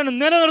നടുവിലാണ്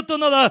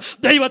നിലനിർത്തുന്നത്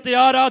ദൈവത്തെ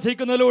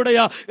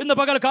ആരാധിക്കുന്നതിലൂടെയാ. ഇന്ന്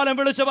പകൽക്കാലം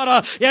വിളിച്ചു പറ,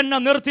 എന്നെ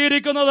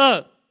നിർത്തിയിരിക്കുന്നത്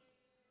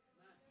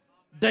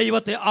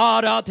ദൈവത്തെ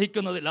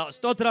ആരാധിക്കുന്നതില്ല.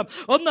 സ്തോത്രം.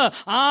 ഒന്ന്,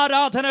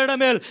 ആരാധനയുടെ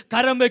മേൽ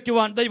കരം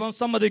വയ്ക്കുവാൻ ദൈവം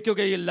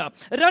സമ്മതിക്കുകയില്ല.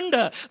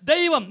 രണ്ട്,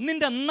 ദൈവം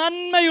നിന്റെ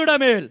നന്മയുടെ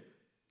മേൽ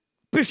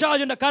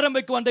പിശാചിന്റെ കരം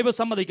വയ്ക്കുവാൻ ദൈവം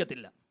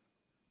സമ്മതിക്കത്തില്ല.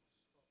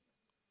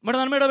 നമ്മുടെ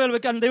നന്മയുടെ മേൽ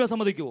വെക്കാൻ ദൈവം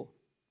സമ്മതിക്കുവോ?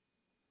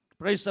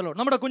 Price the Lord.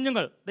 നമ്മുടെ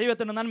കുഞ്ഞുങ്ങൾ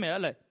ദൈവത്തിന്റെ നന്മയാ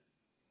അല്ലേ?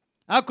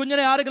 ആ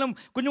കുഞ്ഞിനെ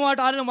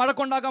കുഞ്ഞുമായിട്ട് ആരെങ്കിലും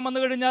വഴക്കുണ്ടാക്കാൻ വന്നു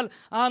കഴിഞ്ഞാൽ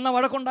എന്നാൽ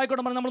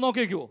വഴക്കുണ്ടായിക്കോട്ടെ പറഞ്ഞ് നമ്മൾ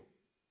നോക്കി വയ്ക്കുവോ?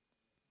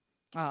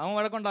 അവൻ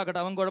വഴക്കുണ്ടാക്കട്ടെ,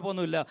 അവൻ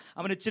കുഴപ്പമൊന്നുമില്ല,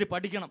 അവൻ ഇച്ചിരി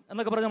പഠിക്കണം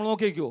എന്നൊക്കെ പറഞ്ഞ് നമ്മൾ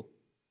നോക്കി വയ്ക്കുവോ?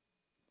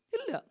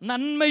 ഇല്ല.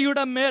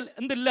 നന്മയുടെ മേൽ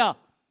എന്തില്ല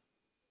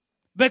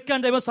വെക്കാൻ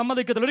ദൈവം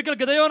സമ്മതിക്കത്തില്ല. ഒരിക്കൽ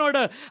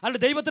ഗിദെയോനോട് അല്ല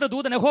ദൈവത്തിന്റെ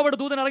ദൂതൻ, യഹോവയുടെ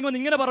ദൂതൻ ഇറങ്ങി വന്ന്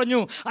ഇങ്ങനെ പറഞ്ഞു,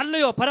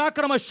 അല്ലയോ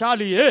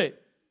പരാക്രമശാലിയേ,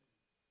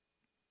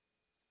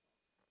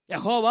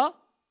 യഹോവ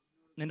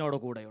നിന്നോട്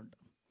കൂടെയുണ്ട്.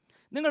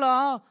 നിങ്ങൾ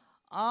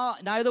ആ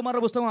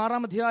ന്യായാധിപന്മാരുടെ പുസ്തകം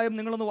 6-ാം അധ്യായം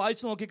നിങ്ങളൊന്ന്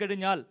വായിച്ചു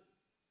നോക്കിക്കഴിഞ്ഞാൽ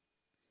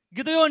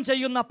ഗിദെയോൻ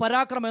ചെയ്യുന്ന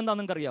പരാക്രമം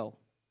എന്താണെന്ന് നിങ്ങൾക്കറിയാവോ?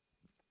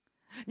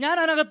 ഞാൻ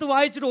അതിനകത്ത്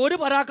വായിച്ചിട്ട് ഒരു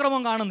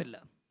പരാക്രമം കാണുന്നില്ല.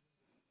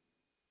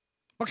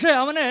 പക്ഷേ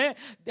അവനെ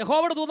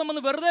യഹോവയുടെ ദൂതൻ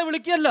വന്ന് വെറുതെ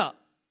വിളിക്കുകയല്ല.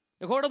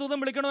 യഹോവയുടെ ദൂതൻ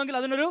വിളിക്കണമെങ്കിൽ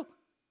അതിനൊരു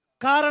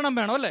കാരണം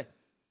വേണം അല്ലേ?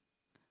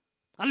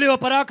 അല്ലയോ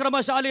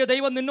പരാക്രമശാലിയെ,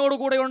 ദൈവം നിന്നോട്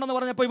കൂടെ ഉണ്ടെന്ന്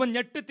പറഞ്ഞപ്പോൾ ഇവൻ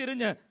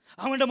ഞെട്ടിത്തിരിഞ്ഞ്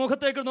അവൻ്റെ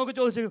മുഖത്തേക്ക് നോക്കി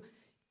ചോദിച്ചു,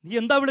 നീ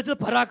എന്താ വിളിച്ചത്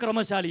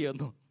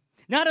പരാക്രമശാലിയെന്നു?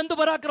 ഞാൻ എന്ത്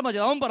പരാക്രമം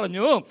ചെയ്തു? അവൻ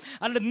പറഞ്ഞു,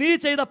 അല്ല നീ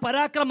ചെയ്ത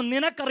പരാക്രമം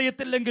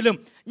നിനക്കറിയത്തില്ലെങ്കിലും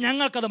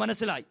ഞങ്ങൾക്കത്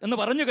മനസ്സിലായി എന്ന്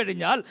പറഞ്ഞു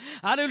കഴിഞ്ഞാൽ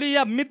ഹല്ലേലൂയ,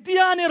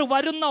 മിദ്യാന്യർ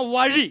വരുന്ന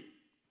വഴി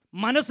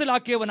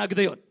മനസ്സിലാക്കിയവൻ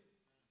ഗിദെയോൻ.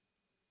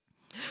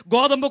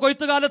 ഗോതമ്പ്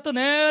കൊയ്ത്തുകാലത്ത്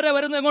നേരെ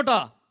വരുന്നത് എങ്ങോട്ടാ?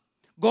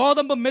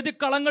 ഗോതമ്പ്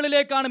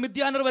മെതിക്കളങ്ങളിലേക്കാണ്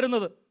മിദ്യാന്യർ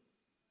വരുന്നത്.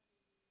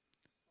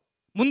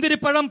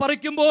 മുന്തിരിപ്പഴം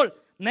പറിക്കുമ്പോൾ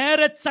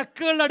നേരെ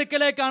ചക്കുകളുടെ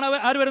അടുക്കലേക്കാണ്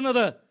ആര്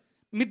വരുന്നത്?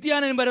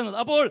 മിദ്യാന്യൻ വരുന്നത്.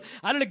 അപ്പോൾ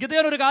അല്ലെങ്കിൽ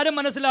ഗിദെയോൻ ഒരു കാര്യം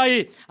മനസ്സിലായി,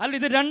 അല്ല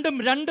ഇത് രണ്ടും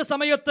രണ്ട്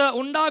സമയത്ത്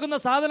ഉണ്ടാകുന്ന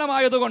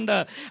സാധനമായതുകൊണ്ട്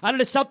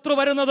അല്ലെങ്കിൽ ശത്രു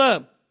വരുന്നത്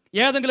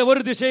ഏതെങ്കിലും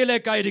ഒരു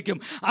ദിശയിലേക്കായിരിക്കും.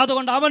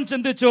 അതുകൊണ്ട് അവൻ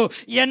ചിന്തിച്ചു,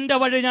 എൻ്റെ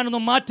വഴി ഞാനൊന്ന്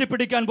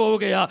മാറ്റിപ്പിടിക്കാൻ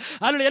പോവുകയാ.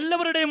 അല്ലെങ്കിൽ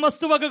എല്ലാവരുടെയും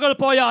വസ്തുവകകൾ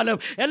പോയാലും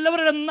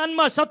എല്ലാവരുടെയും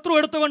നന്മ ശത്രു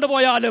എടുത്തുകൊണ്ട്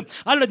പോയാലും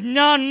അല്ല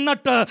ഞാൻ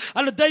നട്ട്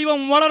അല്ല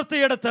ദൈവം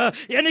വളർത്തിയെടുത്ത്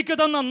എനിക്ക്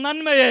തന്ന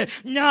നന്മയെ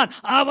ഞാൻ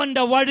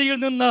അവൻ്റെ വഴിയിൽ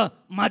നിന്ന്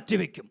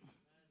മാറ്റിവെക്കും.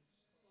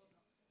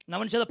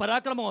 അവൻ ചെയ്ത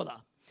പരാക്രമോതാ.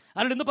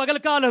 അല്ല ഇന്ന്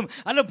പകൽക്കാലം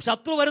അല്ല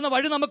ശത്രു വരുന്ന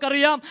വഴി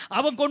നമുക്കറിയാം,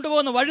 അവൻ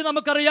കൊണ്ടുപോകുന്ന വഴി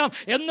നമുക്കറിയാം,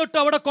 എന്നിട്ട്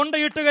അവിടെ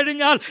കൊണ്ടയിട്ട്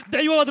കഴിഞ്ഞാൽ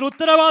ദൈവം അതിന്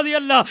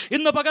ഉത്തരവാദിയല്ല.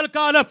 ഇന്ന്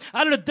പകൽക്കാലം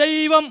അല്ല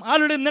ദൈവം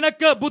അല്ല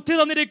നിനക്ക് ബുദ്ധി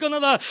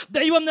തന്നിരിക്കുന്നത്,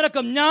 ദൈവം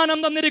നിനക്ക് ജ്ഞാനം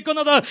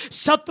തന്നിരിക്കുന്നത്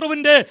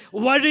ശത്രുവിൻ്റെ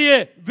വഴിയെ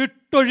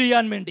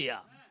വിട്ടൊഴിയാൻ വേണ്ടിയാ.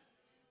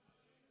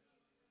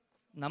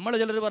 നമ്മൾ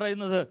ചിലർ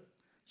പറയുന്നത്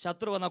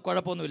ശത്രു വന്നാൽ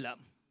കുഴപ്പമൊന്നുമില്ല,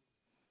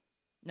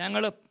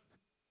 ഞങ്ങൾ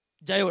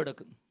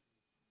ജയമെടുക്കും.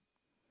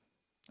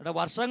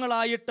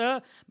 വർഷങ്ങളായിട്ട്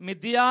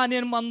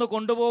മിദ്യാന്യൻ വന്ന്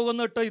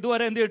കൊണ്ടുപോകുന്നിട്ട്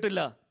ഇതുവരെ എന്ത്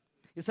ചെയ്തിട്ടില്ല?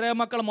 ഇസ്രായേൽ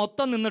മക്കൾ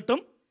മൊത്തം നിന്നിട്ടും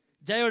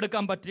ജയം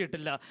എടുക്കാൻ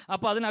പറ്റിയിട്ടില്ല.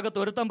 അപ്പോൾ അതിനകത്ത്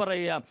ഒരുത്തം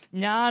പറയുക,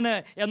 ഞാൻ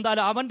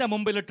എന്തായാലും അവൻ്റെ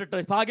മുമ്പിലിട്ടിട്ട്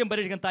ഭാഗ്യം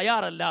പരീക്ഷിക്കാൻ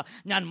തയ്യാറല്ല,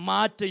 ഞാൻ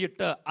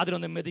മാറ്റിയിട്ട്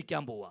അതിനൊന്ന്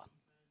മെതിക്കാൻ പോവാ.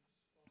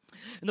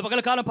 ഇന്ന്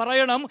പകൽക്കാലം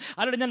പറയണം,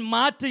 അല്ലെങ്കിൽ ഞാൻ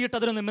മാറ്റിയിട്ട്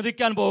അതിനൊന്ന്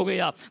മെതിക്കാൻ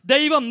പോവുകയാ.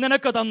 ദൈവം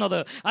നിനക്ക് തന്നത്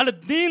അല്ല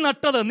നീ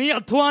നട്ടത്, നീ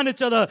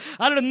അധ്വാനിച്ചത്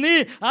അല്ല നീ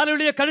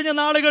അല്ലെ കഴിഞ്ഞ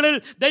നാളുകളിൽ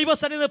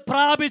ദൈവസന്നിധി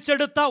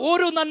പ്രാപിച്ചെടുത്ത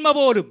ഒരു നന്മ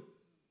പോലും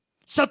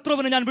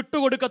ശത്രുവിന് ഞാൻ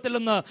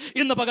വിട്ടുകൊടുക്കത്തില്ലെന്ന്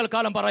ഇന്ന്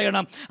പകൽക്കാലം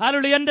പറയണം.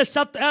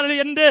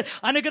 എൻ്റെ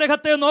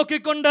അനുഗ്രഹത്തെ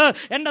നോക്കിക്കൊണ്ട്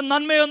എൻ്റെ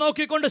നന്മയെ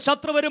നോക്കിക്കൊണ്ട്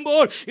ശത്രു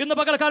വരുമ്പോൾ ഇന്ന്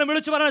പകൽക്കാലം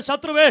വിളിച്ചു പറയണം,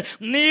 ശത്രുവേ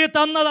നീ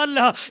തന്നതല്ല,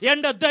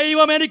 എൻ്റെ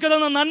ദൈവം എനിക്ക്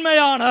തന്ന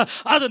നന്മയാണ്,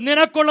 അത്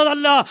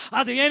നിനക്കുള്ളതല്ല,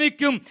 അത്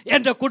എനിക്കും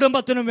എൻ്റെ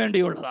കുടുംബത്തിനും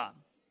വേണ്ടിയുള്ളതാണ്.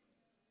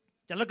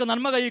 ചിലർക്ക്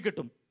നന്മ കയ്യിൽ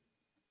കിട്ടും.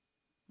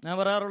 ഞാൻ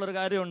പറയാറുള്ളൊരു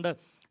കാര്യമുണ്ട്,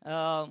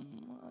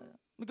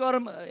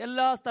 മിക്കവാറും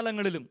എല്ലാ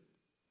സ്ഥലങ്ങളിലും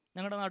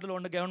ഞങ്ങളുടെ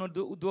നാട്ടിലുണ്ട്,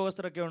 ഗവൺമെൻറ്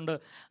ഉദ്യോഗസ്ഥരൊക്കെ ഉണ്ട്.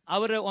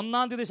 അവർ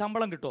 1-ാം തീയതി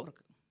ശമ്പളം കിട്ടും.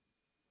 അവർക്ക്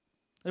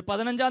ഒരു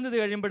 15-ാം തീയതി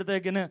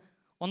കഴിയുമ്പോഴത്തേക്കിന്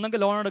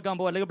ഒന്നെങ്കിൽ ലോൺ എടുക്കാൻ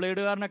പോകും, അല്ലെങ്കിൽ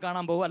ബ്ലേഡുകാരനെ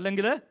കാണാൻ പോകും,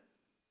 അല്ലെങ്കിൽ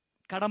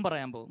കടം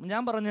പറയാൻ പോകും.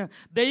 ഞാൻ പറഞ്ഞു,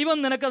 ദൈവം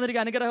നിനക്ക്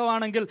അതിലേക്ക്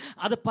അനുഗ്രഹമാണെങ്കിൽ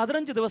അത്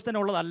 15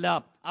 ദിവസത്തിനുള്ളതല്ല,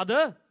 അത്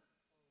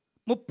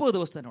 30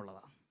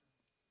 ദിവസത്തിനുള്ളതാണ്.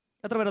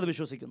 എത്ര പേരത്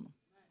വിശ്വസിക്കുന്നു?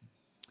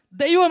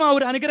 ദൈവം ആ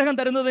ഒരു അനുഗ്രഹം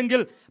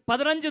തരുന്നതെങ്കിൽ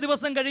 15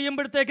 ദിവസം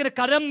കഴിയുമ്പോഴത്തേക്കിന്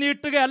കരം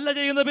നീട്ടുകയല്ല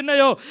ചെയ്യുന്നത്.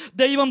 പിന്നെയോ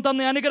ദൈവം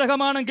തന്ന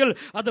അനുഗ്രഹമാണെങ്കിൽ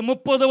അത്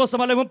 30 ദിവസം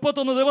അല്ലെ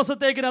 31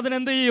 ദിവസത്തേക്കിന്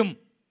അതിനെന്ത് ചെയ്യും?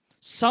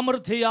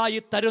 സമൃദ്ധിയായി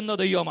തരുന്ന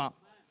ദൈവമാണ്.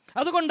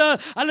 അതുകൊണ്ട്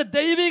അല്ല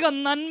ദൈവിക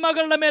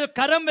നന്മകളുടെ മേൽ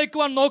കരം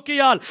വയ്ക്കുവാൻ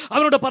നോക്കിയാൽ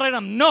അവനോട്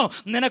പറയണം, നോ,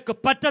 നിനക്ക്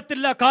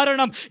പറ്റത്തില്ല,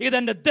 കാരണം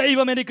ഇതെൻ്റെ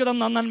ദൈവം എനിക്ക്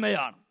തന്ന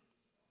നന്മയാണ്.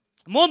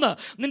 3,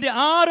 നിന്റെ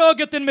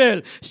ആരോഗ്യത്തിന്മേൽ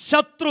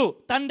ശത്രു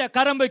തൻ്റെ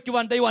കരം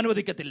വയ്ക്കുവാൻ ദൈവം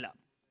അനുവദിക്കത്തില്ല.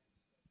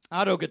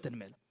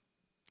 ആരോഗ്യത്തിന്മേൽ.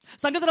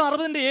 സങ്കീർത്തനം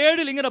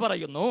 60:7 ഇങ്ങനെ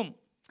പറയുന്നു,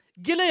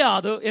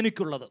 ഗിലെയാദ്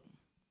എനിക്കുള്ളത്.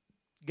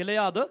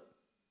 ഗിലെയാദ്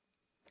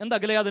എന്താ?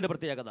 ഗിലെയാദിന്റെ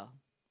പ്രത്യേകത,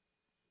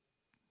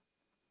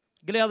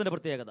 ഗിലെയാദിന്റെ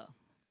പ്രത്യേകത,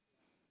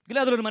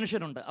 ഗിലെയാദിലൊരു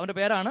മനുഷ്യനുണ്ട്, അവൻ്റെ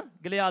പേരാണ്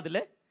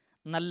ഗിലെയാദിലെ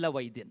നല്ല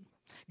വൈദ്യൻ.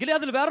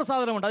 ഗിലെയാദിൽ വേറൊരു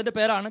സാധനമുണ്ട്, അതിൻ്റെ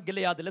പേരാണ്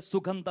ഗിലെയാദിലെ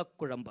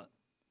സുഗന്ധക്കുഴമ്പ്.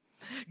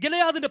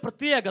 ഗിലെയാദിന്റെ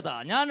പ്രത്യേകത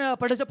ഞാൻ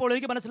പഠിച്ചപ്പോൾ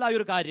എനിക്ക് മനസ്സിലായ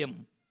ഒരു കാര്യം,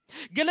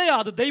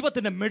 ഗിലെയാദ്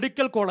ദൈവത്തിൻ്റെ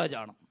മെഡിക്കൽ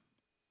കോളേജാണ്.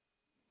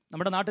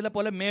 നമ്മുടെ നാട്ടിലെ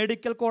പോലെ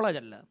മെഡിക്കൽ കോളേജ്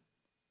അല്ല.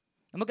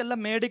 നമുക്കെല്ലാം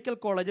മെഡിക്കൽ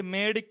കോളേജ്,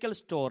 മെഡിക്കൽ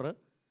സ്റ്റോർ,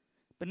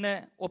 പിന്നെ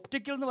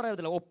ഒപ്റ്റിക്കൽ എന്ന് പറയാൻ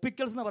പറ്റില്ല,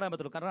 ഒപ്പിക്കൽസ് എന്ന് പറയാൻ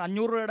പറ്റുള്ളൂ. കാരണം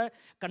 500 രൂപയുടെ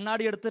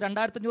കണ്ണാടി എടുത്ത്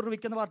 2500 രൂപ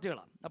വിൽക്കുന്ന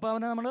പാർട്ടികളാണ്. അപ്പോൾ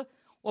അവനെ നമ്മൾ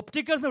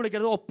ഒപ്റ്റിക്കൽസ് എന്ന്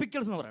വിളിക്കരുത്,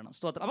 ഒപ്പിക്കൽസ് എന്ന് പറയണം.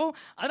 സ്തോത്രം. അപ്പോൾ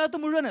അതിനകത്ത്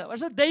മുഴുവന്.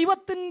 പക്ഷേ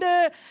ദൈവത്തിൻ്റെ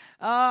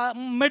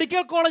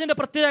മെഡിക്കൽ കോളേജിൻ്റെ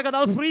പ്രത്യേകത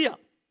അത്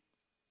ഫ്രീയാണ്,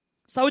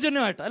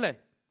 സൗജന്യമായിട്ട്, അല്ലേ?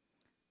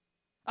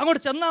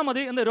 അങ്ങോട്ട് ചെന്നാൽ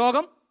മതി, എന്ത്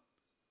രോഗം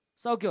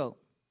സൗഖ്യമാകും.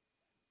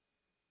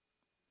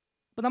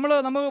 ഇപ്പം നമ്മൾ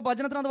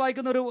വചനത്തിനകത്ത്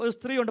വായിക്കുന്ന ഒരു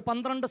സ്ത്രീയുണ്ട്,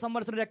 12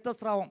 സംവത്സരം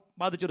രക്തസ്രാവം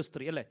ബാധിച്ചൊരു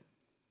സ്ത്രീ, അല്ലേ?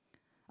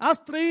 ആ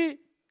സ്ത്രീ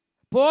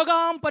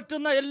പോകാൻ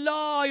പറ്റുന്ന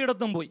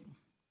എല്ലായിടത്തും പോയി.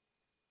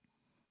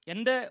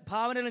 എൻ്റെ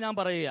ഭാവനയിൽ ഞാൻ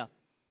പറയുക,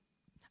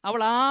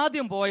 അവൾ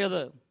ആദ്യം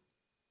പോയത്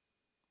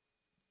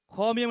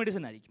ഹോമിയോ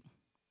മെഡിസിൻ ആയിരിക്കും.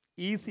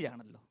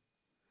 ഈസിയാണല്ലോ.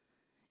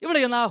 ഇവിടെ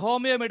ചെന്ന് ആ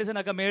ഹോമിയോ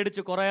മെഡിസിനൊക്കെ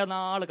മേടിച്ച് കുറേ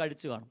നാൾ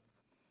കഴിച്ചു കാണും.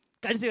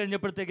 കഴിച്ചു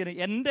കഴിഞ്ഞപ്പോഴത്തേക്കിന്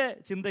എൻ്റെ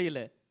ചിന്തയിൽ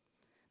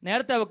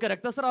നേരത്തെ അവൾക്ക്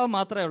രക്തസ്രാവം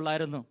മാത്രമേ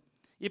ഉള്ളായിരുന്നു,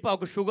 ഇപ്പോൾ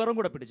അവൾക്ക് ഷുഗറും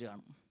കൂടെ പിടിച്ച്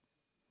കാണും.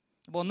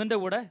 അപ്പോൾ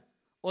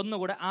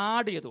ഒന്നുകൂടെ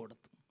ആഡ് ചെയ്ത്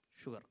കൊടുത്തു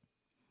ഷുഗർ.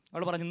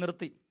 അവൾ പറഞ്ഞ്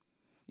നിർത്തി,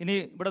 ഇനി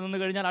ഇവിടെ നിന്ന്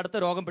കഴിഞ്ഞാൽ അടുത്ത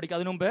രോഗം പിടിക്കും,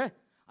 അതിനു മുമ്പേ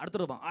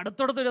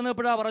അടുത്തടുത്ത്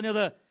ചെന്നപ്പോഴാണ്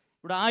പറഞ്ഞത്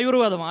ഇവിടെ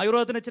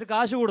ആയുർവേദത്തിന് ഇച്ചിരി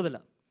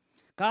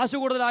കാശ്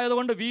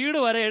കൂടുതലായതുകൊണ്ട് വീട്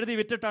വരെ എഴുതി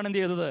വിറ്റിട്ടാണ് എന്ത്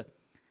ചെയ്തത്,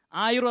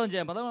 ആയുർവേദം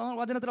ചെയ്യാൻ. അത്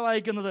വചനത്തിൽ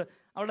വായിക്കുന്നത്,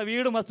 അവളുടെ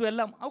വീടും വസ്തു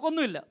എല്ലാം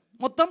അവൾക്കൊന്നുമില്ല,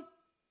 മൊത്തം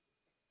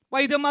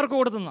വൈദ്യന്മാർക്ക്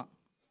കൊടുത്തുന്ന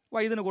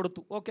വൈദ്യന്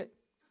കൊടുത്തു. ഓക്കെ,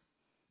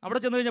 അവിടെ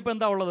ചെന്ന് കഴിഞ്ഞപ്പോൾ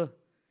എന്താ ഉള്ളത്?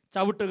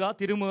 ചവിട്ടുക,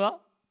 തിരുമുക,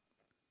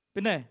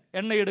 പിന്നെ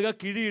എണ്ണയിടുക,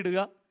 കിഴിയിടുക,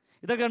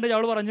 ഇതൊക്കെ ഉണ്ട്.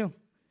 അവൾ പറഞ്ഞു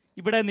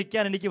ഇവിടെ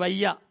നിൽക്കാൻ എനിക്ക്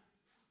വയ്യ.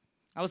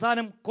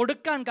 അവസാനം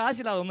കൊടുക്കാൻ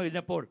കാശില്ലാതെ വന്നു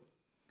കഴിഞ്ഞപ്പോൾ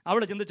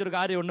അവൾ ചിന്തിച്ചൊരു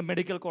കാര്യമുണ്ട്,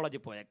 മെഡിക്കൽ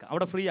കോളേജിൽ പോയേക്കാം,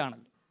 അവിടെ ഫ്രീ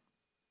ആണല്ലോ.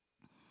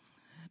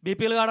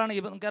 BPL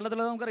കാർഡാണെങ്കിൽ, കേരളത്തിൽ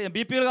നമുക്കറിയാം,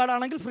 BPL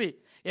കാർഡാണെങ്കിൽ ഫ്രീ,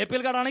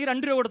 APL കാർഡാണെങ്കിൽ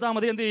 2 രൂപ കൊടുത്താൽ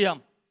മതി, എന്ത് ചെയ്യാം,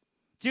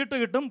 ചീട്ട്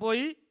കിട്ടും,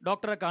 പോയി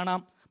ഡോക്ടറെ കാണാം,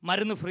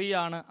 മരുന്ന് ഫ്രീ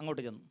ആണ്.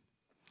 അങ്ങോട്ട് ചെന്നു.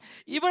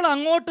 ഇവൾ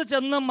അങ്ങോട്ട്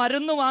ചെന്ന്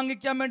മരുന്ന്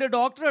വാങ്ങിക്കാൻ വേണ്ടി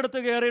ഡോക്ടറെ അടുത്ത്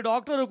കയറി.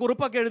 ഡോക്ടർ ഒരു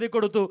കുറിപ്പൊക്കെ എഴുതി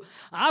കൊടുത്തു.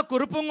 ആ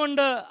കുറിപ്പും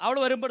കൊണ്ട് അവൾ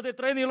വരുമ്പോഴത്തേക്ക്,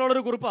 ഇത്രയും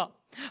നീളമുള്ളൊരു കുറിപ്പാണ്,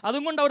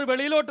 അതും കൊണ്ട് അവർ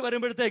വെളിയിലോട്ട്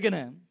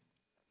വരുമ്പോഴത്തേക്കിന്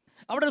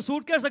അവിടെ ഒരു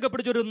സൂട്ട് കേസൊക്കെ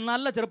പിടിച്ചൊരു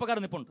നല്ല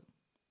ചെറുപ്പക്കാരൻ നിൽപ്പുണ്ട്.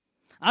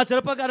 ആ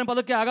ചെറുപ്പക്കാരൻ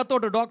പതുക്കെ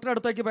അകത്തോട്ട് ഡോക്ടറെ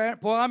അടുത്തേക്ക്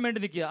പോകാൻ വേണ്ടി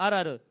നിൽക്കുക.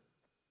 ആരാര്?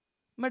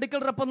 മെഡിക്കൽ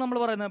റെപ്പ് എന്ന് നമ്മൾ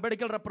പറയുന്നത്,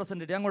 മെഡിക്കൽ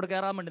റെപ്രസെൻറ്റേറ്റീവ്. അങ്ങോട്ട്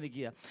കയറാൻ വേണ്ടി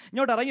നിൽക്കുക.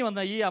 ഇങ്ങോട്ട് ഇറങ്ങി വന്ന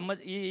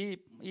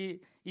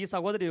ഈ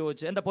സഹോദരി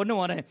ചോദിച്ചു, എൻ്റെ പൊന്നു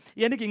മോനെ,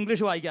 എനിക്ക്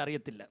ഇംഗ്ലീഷ് വായിക്കാൻ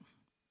അറിയത്തില്ല,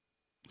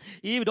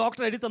 ഈ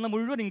ഡോക്ടർ എഴുതി തന്ന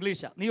മുഴുവൻ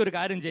ഇംഗ്ലീഷാണ്, നീ ഒരു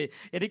കാര്യം ചെയ്യ്,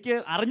 എനിക്ക്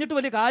അറിഞ്ഞിട്ട്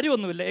വലിയ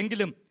കാര്യമൊന്നുമില്ല,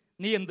 എങ്കിലും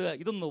നീ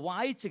ഇതൊന്ന്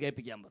വായിച്ച്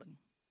കേൾപ്പിക്കാൻ പറഞ്ഞു.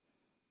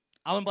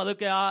 അവൻ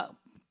പതുക്കെ ആ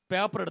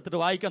പേപ്പർ എടുത്തിട്ട്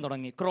വായിക്കാൻ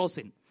തുടങ്ങി.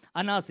 ക്രോസിൻ,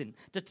 അനാസിൻ,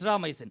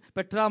 ടെട്രാമൈസിൻ,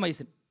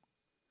 പെട്രാമൈസിൻ,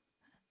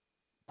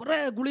 കുറേ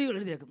ഗുളികകൾ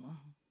എഴുതിയേക്കുന്നു.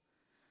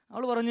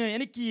 അവൾ പറഞ്ഞു,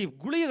 എനിക്ക് ഈ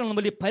ഗുളികകളൊന്നും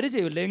വലിയ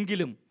പരിചയമില്ല,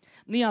 എങ്കിലും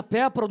നീ ആ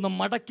പേപ്പർ ഒന്ന്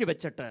മടക്കി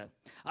വെച്ചിട്ട്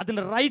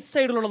അതിൻ്റെ റൈറ്റ്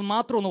സൈഡിലുള്ളത്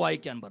മാത്രം ഒന്ന്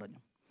വായിക്കാൻ പറഞ്ഞു.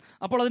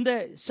 അപ്പോൾ അതിൻ്റെ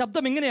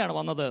ശബ്ദം ഇങ്ങനെയാണ്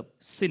വന്നത്,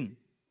 സിൻ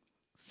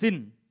സിൻ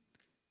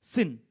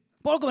സിൻ.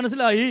 അപ്പോൾ അവൾക്ക്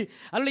മനസ്സിലായി,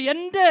 അല്ലെങ്കിൽ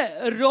എൻ്റെ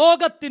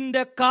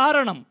രോഗത്തിൻ്റെ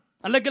കാരണം,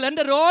 അല്ലെങ്കിൽ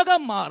എൻ്റെ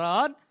രോഗം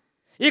മാറാൻ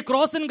ഈ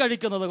ക്രോസിൻ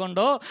കഴിക്കുന്നത്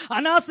കൊണ്ടോ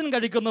അനാസിൻ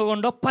കഴിക്കുന്നത്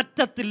കൊണ്ടോ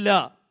പറ്റത്തില്ല.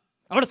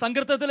 അവൾ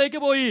സങ്കീർത്തനത്തിലേക്ക്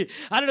പോയി.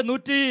 അവരുടെ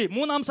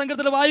 103-ാം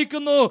സങ്കീർത്തനത്തിൽ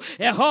വായിക്കുന്നു,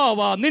 യഹോവ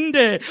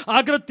നിന്റെ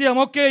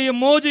അകൃത്യമൊക്കെയും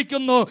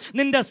മോചിക്കുന്നു,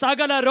 നിന്റെ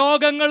സകല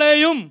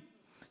രോഗങ്ങളെയും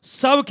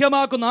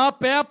സൗഖ്യമാക്കുന്നു. ആ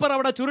പേപ്പർ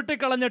അവിടെ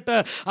ചുരുട്ടിക്കളഞ്ഞിട്ട്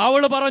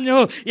അവൾ പറഞ്ഞു,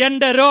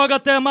 എൻ്റെ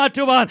രോഗത്തെ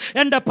മാറ്റുവാൻ,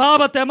 എൻ്റെ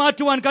പാപത്തെ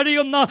മാറ്റുവാൻ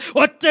കഴിയുന്ന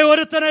ഒറ്റ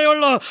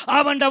ഒരുത്തനെയുള്ളൂ,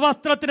 അവൻ്റെ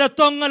വസ്ത്രത്തിന്റെ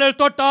തൊങ്ങലിൽ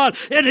തൊട്ടാൽ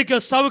എനിക്ക്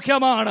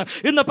സൗഖ്യമാണ്.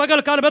 ഇന്ന്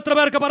പകൽക്കാലം എത്ര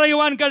പേർക്ക്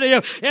പറയുവാൻ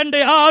കഴിയും,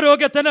 എൻ്റെ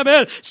ആരോഗ്യത്തിന്റെ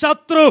മേൽ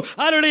ശത്രു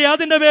അരുളി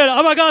അതിൻ്റെ മേൽ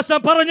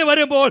അവകാശം പറഞ്ഞു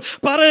വരുമ്പോൾ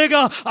പറയുക,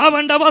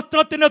 അവൻ്റെ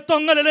വസ്ത്രത്തിന്റെ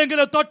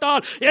തൊങ്ങലിലെങ്കിലും തൊട്ടാൽ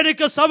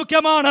എനിക്ക്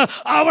സൗഖ്യമാണ്,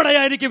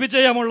 അവിടെയാണ് എനിക്ക്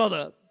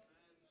വിജയമുള്ളത്.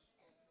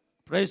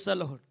 Price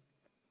the Lord.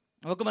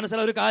 അവൾക്ക്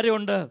മനസ്സിലായ ഒരു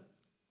കാര്യമുണ്ട്.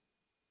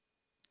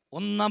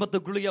 ഒന്നാമത്തെ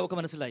ഗുളിക അവൾക്ക്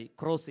മനസ്സിലായി,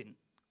 ക്രോസിൻ.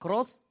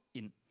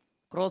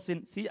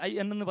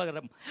 CIN എന്ന്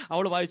പകരം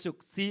അവൾ വായിച്ചു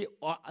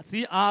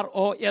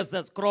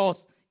CROSS,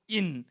 ക്രോസ്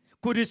ഇൻ,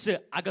 കുരിശ്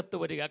അകത്ത്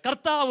വരിക.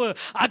 കർത്താവ്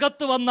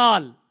അകത്ത്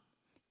വന്നാൽ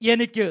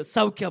എനിക്ക്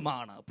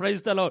സൗഖ്യമാണ്.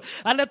 Price the Lord.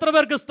 അല്ല, എത്ര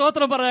പേർക്ക്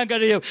സ്തോത്രം പറയാൻ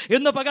കഴിയും?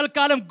 ഇന്ന്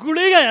പകൽക്കാലം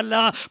ഗുളികയല്ല,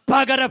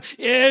 പകരം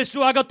യേശു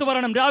അകത്ത്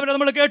വരണം. രാവിലെ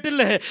നമ്മൾ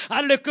കേട്ടില്ലേ,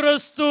 അല്ല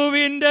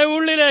ക്രിസ്തുവിൻ്റെ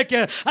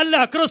ഉള്ളിലേക്ക്, അല്ല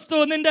ക്രിസ്തു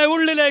നിന്റെ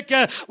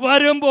ഉള്ളിലേക്ക്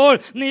വരുമ്പോൾ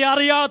നീ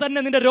അറിയാതെ തന്നെ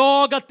നിന്റെ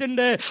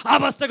രോഗത്തിൻ്റെ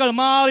അവസ്ഥകൾ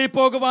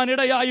മാറിപ്പോകുവാൻ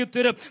ഇടയായി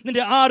തീരും.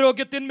 നിന്റെ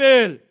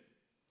ആരോഗ്യത്തിന്മേൽ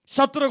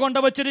ശത്രു കൊണ്ട്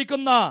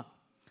വച്ചിരിക്കുന്ന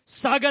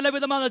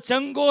സകലവിധമായ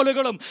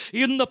ചെങ്കോലുകളും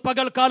ഇന്ന്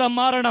പകൽക്കാലം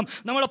മാറണം.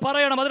 നമ്മൾ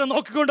പറയണം, അതിനെ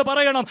നോക്കിക്കൊണ്ട്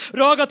പറയണം,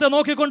 രോഗത്തെ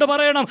നോക്കിക്കൊണ്ട്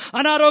പറയണം,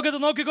 അനാരോഗ്യത്തെ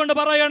നോക്കിക്കൊണ്ട്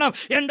പറയണം,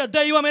 എൻ്റെ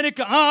ദൈവം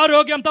എനിക്ക്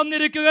ആരോഗ്യം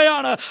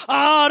തന്നിരിക്കുകയാണ്. ആ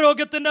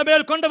ആരോഗ്യത്തിന്റെ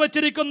മേൽ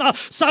കൊണ്ടുവച്ചിരിക്കുന്ന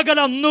സകല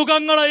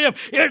നുകങ്ങളെയും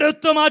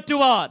എടുത്തു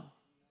മാറ്റുവാൻ.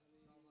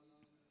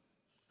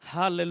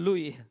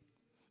 ഹല്ലേലൂയ.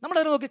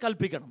 നമ്മളതിനെ നോക്കി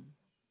കൽപ്പിക്കണം,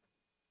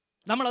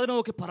 നമ്മളതിനെ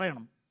നോക്കി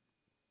പറയണം,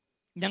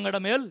 ഞങ്ങളുടെ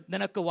മേൽ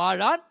നിനക്ക്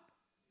വാഴാൻ,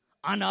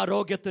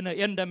 അനാരോഗ്യത്തിന്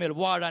എൻ്റെ മേൽ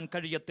വാഴാൻ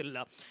കഴിയത്തില്ല.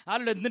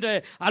 നിന്റെ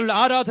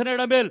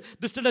ആരാധനയുടെ മേൽ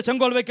ദുഷ്ടന്റെ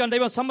ചെങ്കോൽ വയ്ക്കാൻ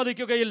ദൈവം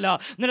സമ്മതിക്കുകയില്ല.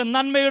 നിന്റെ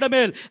നന്മയുടെ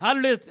മേൽ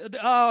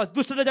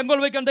ദുഷ്ടന്റെ ചെങ്കോൽ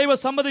വയ്ക്കാൻ ദൈവം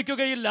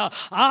സമ്മതിക്കുകയില്ല.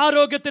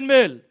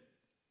 ആരോഗ്യത്തിന്മേൽ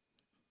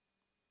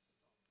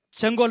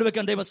ചെങ്കോൽ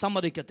വയ്ക്കാൻ ദൈവം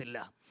സമ്മതിക്കത്തില്ല.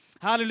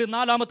 ഹാലലൂയ.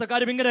 നാലാമത്തെ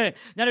കാര്യം ഇങ്ങനെ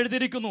ഞാൻ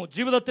എഴുതിയിരിക്കുന്നു,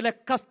 ജീവിതത്തിലെ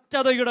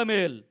കഷ്ടതയുടെ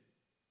മേൽ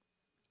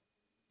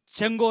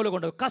ചെങ്കോൽ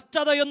കൊണ്ട്,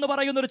 കഷ്ടത എന്ന്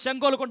പറയുന്ന ഒരു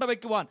ചെങ്കോൽ കൊണ്ട്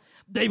വയ്ക്കുവാൻ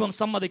ദൈവം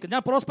സമ്മതിക്കും.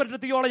 ഞാൻ പ്രോസ്പെരിറ്റി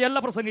തിയോളജിയല്ല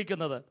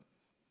പ്രസംഗിക്കുന്നത്.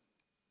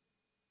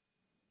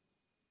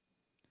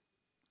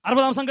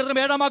 60-ാം സങ്കീർത്തനം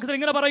 7-ാം വാക്യത്തിൽ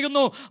ഇങ്ങനെ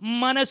പറയുന്നു,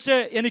 മനശ്ശെ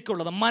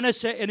എനിക്കുള്ളത്,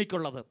 മനശ്ശെ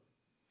എനിക്കുള്ളത്.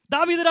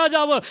 ദാവീദ്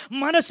രാജാവ്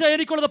മനശ്ശെ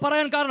എനിക്കുള്ളത്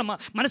പറയാൻ കാരണം,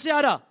 മനശ്ശെ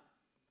ആരാ?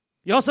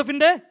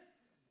 യോസഫിന്റെ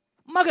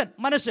മകൻ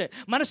മനശ്ശെ.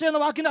 മനശ്ശെ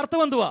എന്ന വാക്കിന്റെ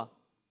അർത്ഥം എന്തുവാ?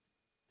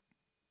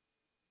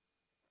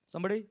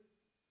 സംബടി,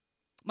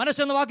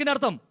 മനശ്ശെ എന്ന വാക്കിന്റെ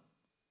അർത്ഥം,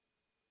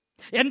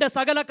 എൻ്റെ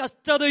സകല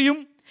കഷ്ടതയും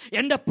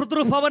എൻ്റെ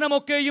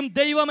പിതൃഭവനമൊക്കെയും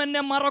ദൈവം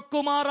എന്നെ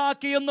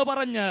മറക്കുമാറാക്കി എന്ന്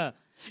പറഞ്ഞ്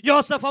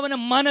യോസഫ് അവന്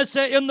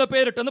മനശ്ശെ എന്ന്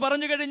പേരിട്ടു. എന്ന്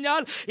പറഞ്ഞു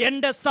കഴിഞ്ഞാൽ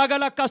എൻ്റെ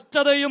സകല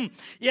കഷ്ടതയും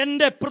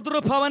എൻ്റെ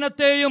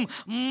പിതൃഭവനത്തെയും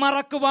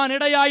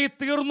മറക്കുവാനിടയായി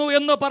തീർന്നു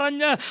എന്ന്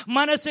പറഞ്ഞ്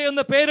മനശ്ശെ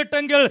എന്ന്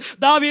പേരിട്ടെങ്കിൽ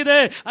ദാവീദ്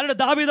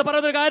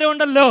പറയുന്നൊരു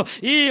കാര്യമുണ്ടല്ലോ,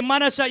 ഈ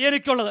മനശ്ശെ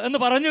എനിക്കുള്ളത്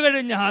എന്ന് പറഞ്ഞു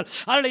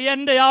കഴിഞ്ഞാൽ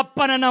എൻ്റെ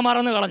അപ്പൻ എന്നെ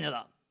മറന്നു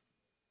കളഞ്ഞതാ.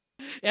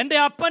 എൻ്റെ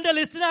അപ്പൻ്റെ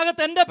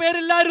ലിസ്റ്റിനകത്ത് എൻ്റെ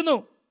പേരില്ലായിരുന്നു.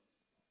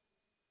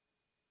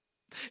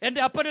 എൻ്റെ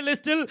അപ്പൻ്റെ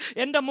ലിസ്റ്റിൽ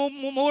എൻ്റെ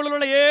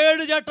മുകളിലുള്ള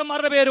 7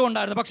 ചേട്ടന്മാരുടെ പേരും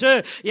ഉണ്ടായിരുന്നു, പക്ഷേ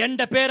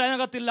എൻ്റെ പേര്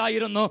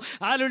അതിനകത്തില്ലായിരുന്നു.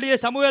 ആലുടിയെ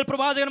ശമൂവേൽ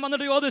പ്രവാചകൻ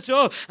വന്നിട്ട് ചോദിച്ചു,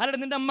 അല്ലെ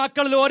നിന്റെ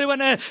മക്കളിൽ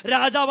ഒരുവനെ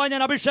രാജാവായി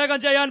ഞാൻ അഭിഷേകം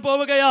ചെയ്യാൻ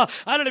പോവുകയാ,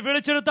 അല്ലെ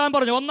വിളിച്ചിരുത്താൻ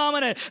പറഞ്ഞു.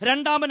 1-ാമനെ,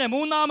 2-ാമനെ,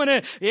 3-ാമനെ,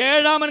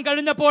 7-ാമൻ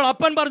കഴിഞ്ഞപ്പോൾ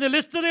അപ്പൻ പറഞ്ഞു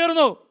ലിസ്റ്റ്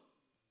തീർന്നു.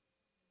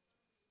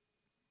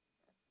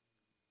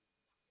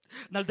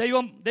 എന്നാൽ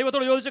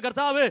ദൈവത്തോട് ചോദിച്ചു,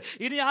 കർത്താവ്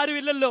ഇനി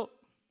ആരുമില്ലല്ലോ.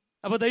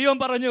 അപ്പൊ ദൈവം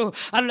പറഞ്ഞു,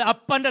 അല്ല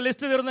അപ്പന്റെ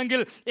ലിസ്റ്റ്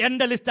തീർന്നെങ്കിൽ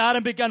എൻ്റെ ലിസ്റ്റ്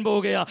ആരംഭിക്കാൻ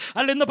പോവുകയാ.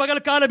 അല്ല ഇന്ന്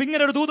പകൽക്കാലം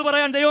ഇങ്ങനെ ഒരു ദൂത്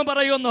പറയാൻ ദൈവം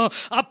പറയുന്നു,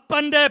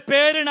 അപ്പന്റെ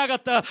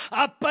പേരിനകത്ത്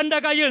അപ്പന്റെ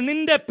കയ്യിൽ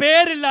നിന്റെ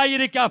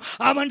പേരില്ലായിരിക്കാം,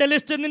 അവന്റെ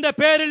ലിസ്റ്റ് നിന്റെ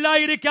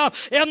പേരില്ലായിരിക്കാം,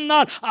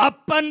 എന്നാൽ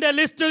അപ്പന്റെ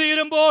ലിസ്റ്റ്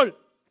തീരുമ്പോൾ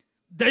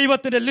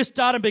ദൈവത്തിന്റെ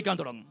ലിസ്റ്റ് ആരംഭിക്കാൻ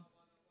തുടങ്ങും.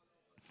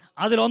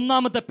 അതിൽ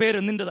 1-ാമത്തെ പേര്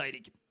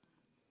നിന്റേതായിരിക്കും.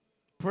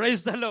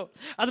 Price the Lord.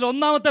 അതിൽ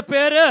 1-ാമത്തെ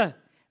പേര്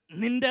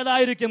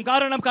നിന്റേതായിരിക്കും.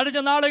 കാരണം കഴിഞ്ഞ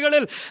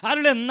നാളുകളിൽ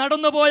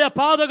നടന്നുപോയ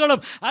പാതകളും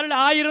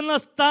ആയിരുന്ന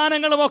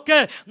സ്ഥാനങ്ങളും ഒക്കെ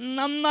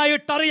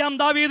നന്നായിട്ടറിയാം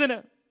ദാവീദിന്.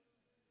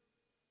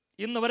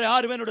 ഇന്ന് വരെ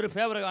ആരും എന്നോട് ഒരു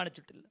ഫേവർ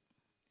കാണിച്ചിട്ടില്ല.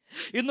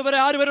 ഇന്ന് വരെ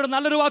ആരും എന്നോട്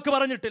നല്ലൊരു വാക്ക്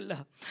പറഞ്ഞിട്ടില്ല.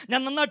 ഞാൻ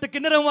നന്നായിട്ട്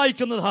കിന്നരം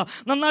വായിക്കുന്നതാ,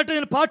 നന്നായിട്ട്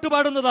ഞാൻ പാട്ട്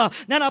പാടുന്നതാ,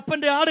 ഞാൻ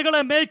അപ്പൻ്റെ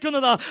ആടുകളെ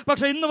മേയ്ക്കുന്നതാ.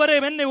 പക്ഷെ ഇന്ന് വരെ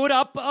എന്നെ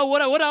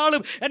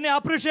ഒരാളും എന്നെ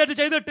അപ്രീഷിയേറ്റ്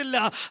ചെയ്തിട്ടില്ല.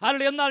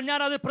 എന്നാൽ ഞാൻ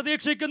അത്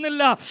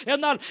പ്രതീക്ഷിക്കുന്നില്ല.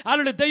 എന്നാൽ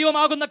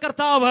ദൈവമാകുന്ന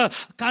കർത്താവ്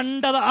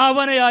കണ്ടത്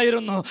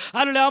അവനെയായിരുന്നു.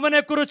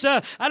 അവനെക്കുറിച്ച്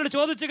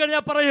ചോദിച്ചു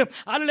കഴിഞ്ഞാൽ പറയും,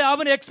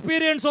 അവന്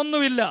എക്സ്പീരിയൻസ്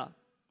ഒന്നുമില്ല.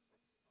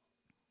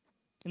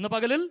 ഇന്ന്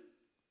പകലിൽ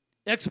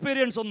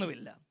എക്സ്പീരിയൻസ്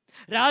ഒന്നുമില്ല,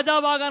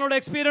 രാജാവാകാനുള്ള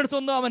എക്സ്പീരിയൻസ്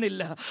ഒന്നും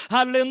അവനില്ല.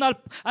 എന്നാൽ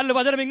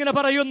വചനം ഇങ്ങനെ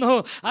പറയുന്നു,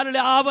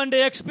 അവന്റെ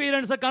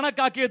എക്സ്പീരിയൻസ്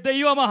കണക്കാക്കിയ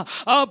ദൈവമാ.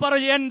 അവൻ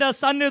പറയും, എൻ്റെ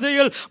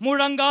സന്നിധിയിൽ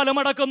മുഴങ്കാലം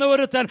അടക്കുന്ന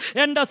ഒരുത്തൻ,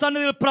 എൻ്റെ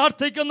സന്നിധിയിൽ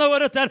പ്രാർത്ഥിക്കുന്ന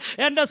ഒരുത്തൻ,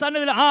 എൻ്റെ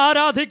സന്നിധിയിൽ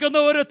ആരാധിക്കുന്ന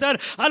ഒരുത്തൻ,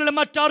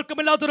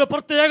 മറ്റാർക്കുമില്ലാത്തൊരു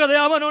പ്രത്യേകത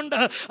അവനുണ്ട്.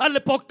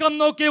 പൊക്കം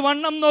നോക്കി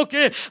വണ്ണം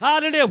നോക്കി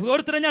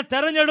ഒരുത്തരെ ഞാൻ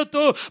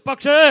തെരഞ്ഞെടുത്തു,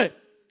 പക്ഷേ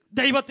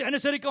ദൈവത്തെ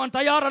അനുസരിക്കുവാൻ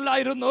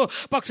തയ്യാറല്ലായിരുന്നു.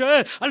 പക്ഷേ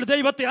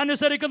ദൈവത്തെ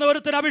അനുസരിക്കുന്ന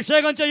ഒരുത്തിന്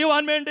അഭിഷേകം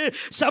ചെയ്യുവാൻ വേണ്ടി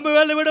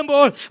ശമൂവേലിനെ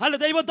വിടുമ്പോൾ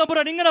ദൈവം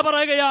തമ്പുരാൻ ഇങ്ങനെ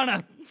പറയുകയാണ്,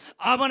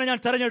 അവനെ ഞാൻ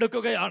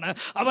തെരഞ്ഞെടുക്കുകയാണ്.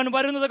 അവൻ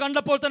വരുന്നത്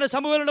കണ്ടപ്പോൾ തന്നെ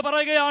ശമൂവേലിനോട്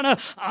പറയുകയാണ്,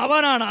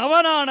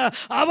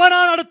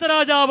 അവനാണ് അടുത്ത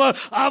രാജാവ്,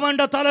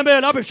 അവന്റെ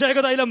തലമേൽ അഭിഷേക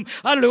തൈലം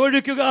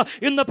ഒഴിക്കുക.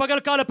 ഇന്ന്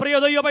പകൽക്കാല പ്രിയ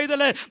ദൈവ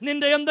പൈതലേ,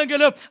 നിന്റെ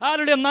എന്തെങ്കിലും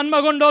നന്മ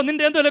കൊണ്ടോ,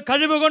 നിന്റെ എന്തെങ്കിലും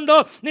കഴിവ് കൊണ്ടോ,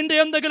 നിന്റെ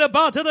എന്തെങ്കിലും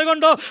ബാധ്യത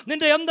കൊണ്ടോ,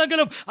 നിന്റെ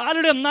എന്തെങ്കിലും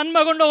നന്മ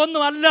കൊണ്ടോ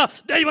ഒന്നും അല്ല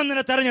ദൈവം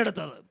നിന്നെ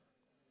തെരഞ്ഞെടുത്തത്.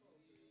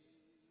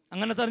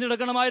 അങ്ങനെ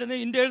തെരഞ്ഞെടുക്കണമായിരുന്നു.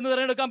 ഇന്ത്യയിൽ നിന്ന്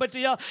തിരഞ്ഞെടുക്കാൻ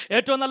പറ്റിയ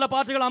ഏറ്റവും നല്ല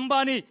പാർട്ടികൾ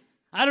അംബാനി,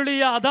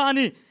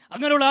 അദാനി,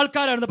 അങ്ങനെയുള്ള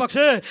ആൾക്കാരായിരുന്നു.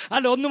 പക്ഷേ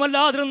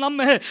ഒന്നുമല്ലാതിരുന്ന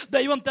നമ്മെ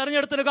ദൈവം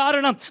തെരഞ്ഞെടുത്തതിന്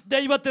കാരണം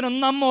ദൈവത്തിന്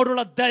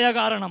നമ്മോടുള്ള ദയ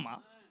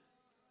കാരണമാണ്.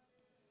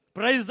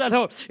 Price the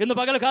Lord. ഇന്ന്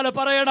പകൽക്കാലം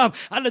പറയണം,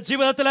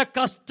 ജീവിതത്തിലെ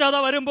കഷ്ടത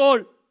വരുമ്പോൾ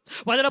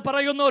വചനം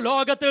പറയുന്നു,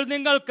 ലോകത്തിൽ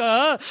നിങ്ങൾക്ക്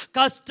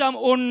കഷ്ടം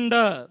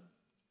ഉണ്ട്,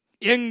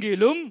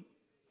 എങ്കിലും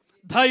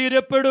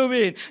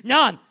ധൈര്യപ്പെടുവീൻ,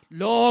 ഞാൻ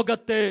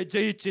ലോകത്തെ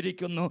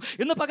ജയിച്ചിരിക്കുന്നു.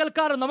 ഇന്ന്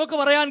പകൽക്കാലം നമുക്ക്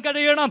പറയാൻ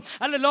കഴിയണം,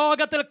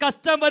 ലോകത്തിൽ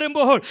കഷ്ടം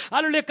വരുമ്പോൾ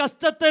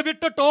കഷ്ടത്തെ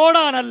വിട്ടിട്ട്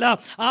ഓടാനല്ല,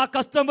 ആ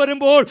കഷ്ടം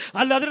വരുമ്പോൾ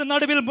അതിന്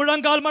നടുവിൽ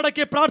മുഴങ്കാൽ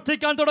മടക്കി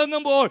പ്രാർത്ഥിക്കാൻ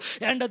തുടങ്ങുമ്പോൾ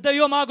എൻ്റെ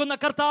ദൈവമാകുന്ന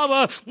കർത്താവ്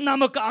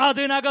നമുക്ക്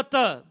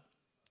അതിനകത്ത്,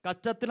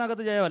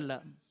 കഷ്ടത്തിനകത്ത് ജയമല്ല,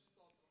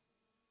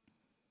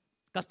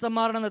 കഷ്ടം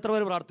മാറണമെന്ന് എത്ര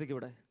പേര് പ്രാർത്ഥിക്കും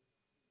ഇവിടെ?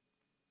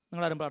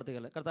 നിങ്ങളാരും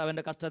പ്രാർത്ഥിക്കല്ലേ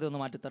കർത്താവിൻ്റെ കഷ്ടത ഒന്ന്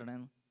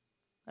മാറ്റിത്തരണേന്ന്?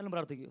 ആരും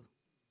പ്രാർത്ഥിക്കുമോ?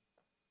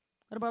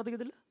 ആരും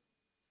പ്രാർത്ഥിക്കത്തില്ല?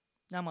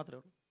 ഞാൻ മാത്രമേ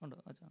ഉള്ളൂ? ഉണ്ടോ?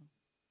 അച്ഛാ,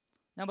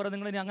 ഞാൻ പറയാം,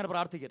 നിങ്ങൾ ഇനി അങ്ങനെ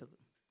പ്രാർത്ഥിക്കരുത്.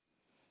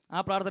 ആ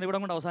പ്രാർത്ഥന ഇവിടെ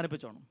കൊണ്ട്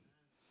അവസാനിപ്പിച്ചോണം.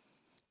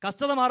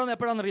 കഷ്ടത മാറുന്നത്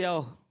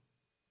എപ്പോഴാണെന്നറിയാവോ?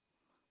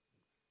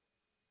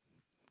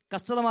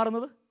 കഷ്ടത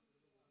മാറുന്നത്,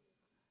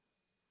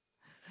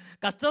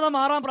 കഷ്ടത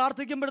മാറാൻ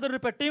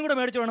പ്രാർത്ഥിക്കുമ്പോഴത്തേക്കൊരു പെട്ടിയും കൂടെ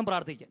മേടിച്ച് വേണം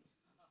പ്രാർത്ഥിക്കാൻ.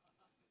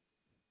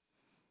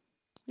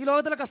 ഈ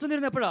ലോകത്തിലെ കഷ്ടം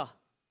തീരുന്ന എപ്പോഴാ?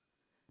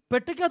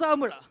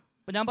 പെട്ടിക്കകത്താകുമ്പോഴാ.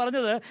 അപ്പം ഞാൻ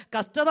പറഞ്ഞത്,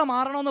 കഷ്ടത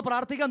മാറണമെന്ന്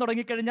പ്രാർത്ഥിക്കാൻ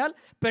തുടങ്ങിക്കഴിഞ്ഞാൽ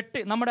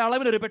നമ്മുടെ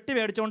അളവിലൊരു പെട്ടി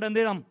മേടിച്ചുകൊണ്ട് എന്ത്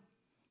ചെയ്യണം?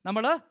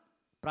 നമ്മൾ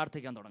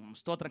പ്രാർത്ഥിക്കാൻ തുടങ്ങും.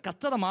 സ്തോത്രം.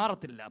 കഷ്ടത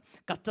മാറത്തില്ല.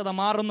 കഷ്ടത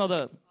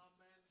മാറുന്നത്,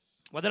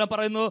 വചനം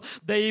പറയുന്നു,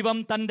 ദൈവം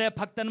തൻ്റെ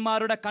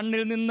ഭക്തന്മാരുടെ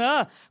കണ്ണിൽ നിന്ന്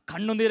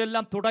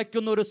കണ്ണുനീരെല്ലാം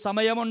തുടയ്ക്കുന്ന ഒരു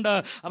സമയമുണ്ട്.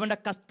 അവൻ്റെ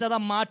കഷ്ടത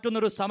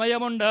മാറ്റുന്നൊരു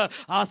സമയമുണ്ട്.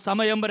 ആ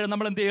സമയം വരെ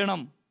നമ്മൾ എന്ത്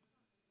ചെയ്യണം?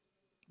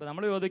 ഇപ്പം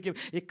നമ്മൾ ചോദിക്കും,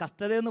 ഈ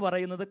കഷ്ടത എന്ന്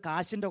പറയുന്നത്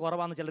കാശിൻ്റെ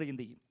കുറവാണെന്ന് ചിലർ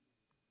ചിന്തിക്കും.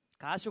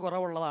 കാശ്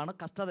കുറവുള്ളതാണ്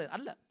കഷ്ടത.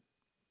 അല്ല,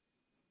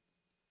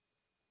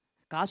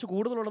 കാശ്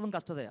കൂടുതലുള്ളതും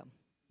കഷ്ടതയാണ്,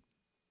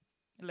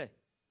 അല്ലേ?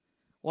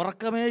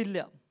 ഉറക്കമേ ഇല്ല,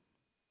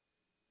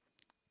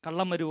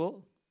 കള്ളം വരുമോ,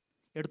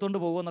 എടുത്തുകൊണ്ട്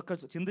പോകുമോ എന്നൊക്കെ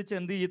ചിന്തിച്ച്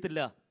എന്ത്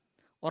ചെയ്യത്തില്ല?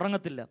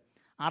 ഉറങ്ങത്തില്ല.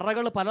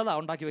 അറകൾ പലതാണ്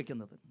ഉണ്ടാക്കി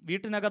വെക്കുന്നത്.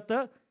 വീട്ടിനകത്ത്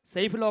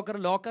സേഫ് ലോക്കർ,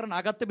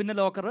 ലോക്കറിനകത്ത് പിന്നെ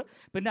ലോക്കർ,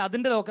 പിന്നെ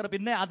അതിൻ്റെ ലോക്കർ,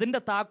 പിന്നെ അതിൻ്റെ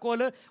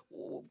താക്കോല്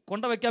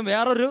കൊണ്ടുവയ്ക്കാൻ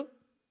വേറൊരു.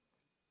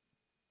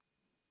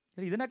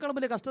 ഇതിനേക്കാളും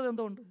വലിയ കഷ്ടത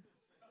എന്തുകൊണ്ട്?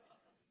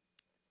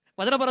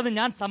 വചനം പറയുന്നത്,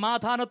 ഞാൻ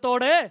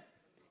സമാധാനത്തോടെ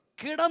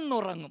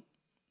കിടന്നുറങ്ങും.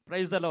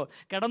 Praise the lord.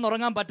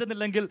 കിടന്നുറങ്ങാൻ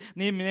പറ്റുന്നില്ലെങ്കിൽ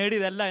നീ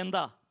നേടിയതല്ല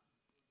എന്താ?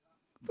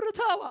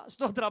 വൃഥാവാ.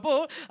 സ്തോത്രം. അപ്പോൾ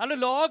അല്ല,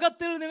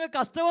 ലോകത്തിൽ നിങ്ങൾ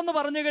കഷ്ടമെന്ന്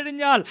പറഞ്ഞു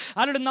കഴിഞ്ഞാൽ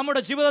അല്ലെങ്കിൽ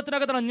നമ്മുടെ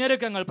ജീവിതത്തിനകത്തുള്ള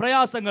ഞെരുക്കങ്ങൾ,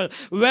 പ്രയാസങ്ങൾ,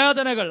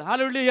 വേദനകൾ,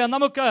 അല്ലെങ്കിൽ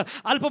നമുക്ക്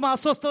അല്പം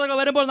അസ്വസ്ഥതകൾ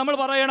വരുമ്പോൾ നമ്മൾ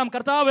പറയണം,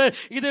 കർത്താവ്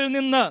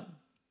ഇതിനകത്തെന്ത്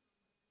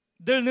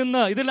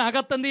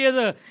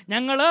ചെയ്ത്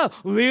ഞങ്ങൾ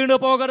വീണു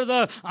പോകരുത്,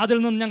 അതിൽ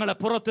നിന്ന് ഞങ്ങളെ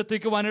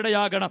പുറത്തെത്തിക്കുവാൻ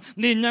ഇടയാകണം.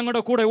 നീ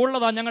ഞങ്ങളുടെ കൂടെ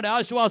ഉള്ളതാ ഞങ്ങളുടെ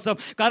ആശ്വാസം.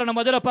 കാരണം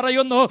വചനം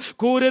പറയുന്നു,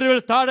 കൂരിരുൾ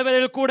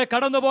താഴ്വരയിൽ കൂടെ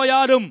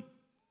കടന്നുപോയാലും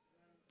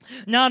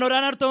ഞാൻ ഒരു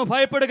അനർത്ഥവും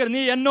ഭയപ്പെടുകരുത്,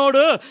 നീ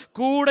എന്നോട്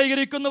കൂടെ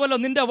ഇരിക്കുന്നുവല്ലോ,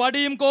 നിന്റെ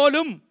വടിയും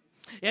കോലും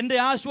എൻ്റെ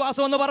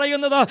ആശ്വാസം എന്ന്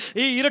പറയുന്നത്.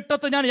 ഈ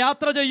ഇരുട്ടത്ത് ഞാൻ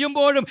യാത്ര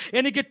ചെയ്യുമ്പോഴും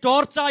എനിക്ക്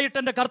ടോർച്ചായിട്ട്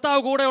എൻ്റെ കർത്താവ്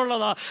കൂടെ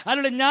ഉള്ളതാ.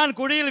 അല്ലെങ്കിൽ ഞാൻ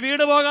കുഴിയിൽ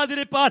വീട്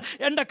പോകാതിരിപ്പാൻ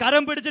എൻ്റെ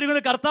കരം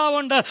പിടിച്ചിരിക്കുന്ന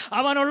കർത്താവുണ്ട്.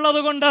 അവനുള്ളത്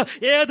കൊണ്ട്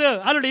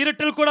അല്ലെങ്കിൽ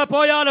ഇരുട്ടിൽ കൂടെ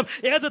പോയാലും,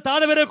 ഏത്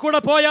താഴ്വരയിൽ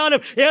കൂടെ പോയാലും,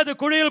 ഏത്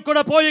കുഴിയിൽ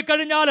കൂടെ പോയി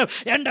കഴിഞ്ഞാലും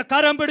എൻ്റെ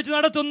കരം പിടിച്ച്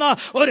നടത്തുന്ന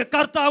ഒരു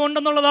കർത്താവ്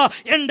ഉണ്ടെന്നുള്ളതാ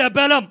എൻ്റെ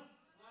ബലം.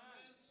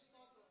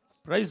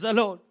 Praise the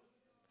lord.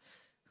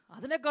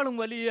 അതിനേക്കാളും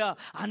വലിയ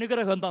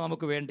അനുഗ്രഹം എന്താ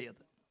നമുക്ക്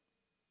വേണ്ടിയത്?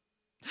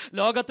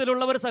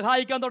 ലോകത്തിലുള്ളവർ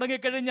സഹായിക്കാൻ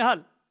തുടങ്ങിക്കഴിഞ്ഞാൽ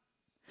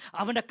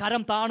അവൻ്റെ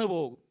കരം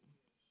താണുപോകും.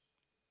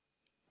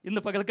 ഇന്ന്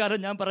പകൽക്കാലം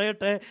ഞാൻ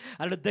പറയട്ടെ,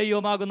 അവരുടെ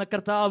ദൈവമാകുന്ന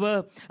കർത്താവ്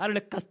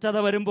അവരുടെ കഷ്ടത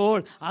വരുമ്പോൾ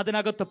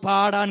അതിനകത്ത്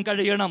പാടാൻ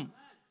കഴിയണം.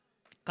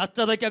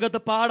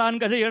 കഷ്ടതയ്ക്കകത്ത് പാടാൻ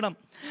കഴിയണം.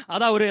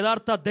 അതാ ഒരു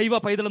യഥാർത്ഥ ദൈവ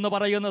പൈതൽ എന്ന്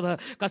പറയുന്നത്.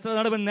 കഷ്ടത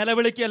നടുവിൽ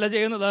നിലവിളിക്കുകയല്ല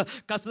ചെയ്യുന്നത്,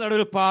 കഷ്ടത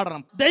നടുവിൽ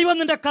പാടണം. ദൈവം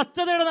നിന്റെ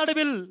കഷ്ടതയുടെ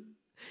നടുവിൽ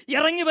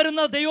ഇറങ്ങി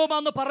വരുന്ന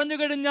ദൈവമാണെന്ന് പറഞ്ഞു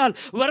കഴിഞ്ഞാൽ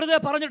വെറുതെ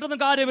പറഞ്ഞിട്ടൊന്നും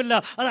കാര്യമില്ല,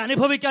 അത്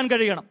അനുഭവിക്കാൻ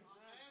കഴിയണം.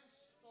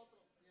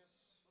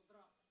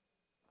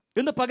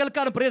 ഇന്ന്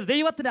പകൽക്കാലം പ്രിയ,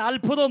 ദൈവത്തിൻ്റെ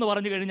അത്ഭുതം എന്ന്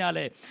പറഞ്ഞു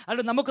കഴിഞ്ഞാലേ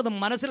അല്ലെങ്കിൽ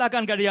നമുക്കൊന്നും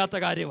മനസ്സിലാക്കാൻ കഴിയാത്ത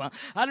കാര്യമാണ്.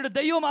 അല്ലെങ്കിൽ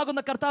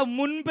ദൈവമാകുന്ന കർത്താവ്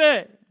മുൻപേ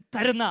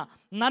തരുന്ന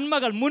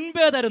നന്മകൾ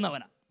മുൻപേ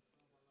തരുന്നവനാണ്.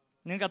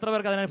 നിങ്ങൾക്ക് എത്ര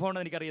പേർക്ക് അതിനനുഭവം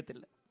ഉണ്ടെന്ന്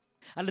എനിക്കറിയത്തില്ല.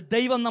 അല്ല,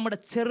 ദൈവം നമ്മുടെ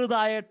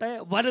ചെറുതാകട്ടെ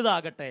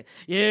വലുതാകട്ടെ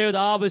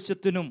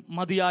ഏതാവശ്യത്തിനും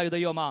മതിയായ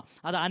ദൈവമാ.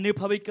 അത്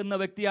അനുഭവിക്കുന്ന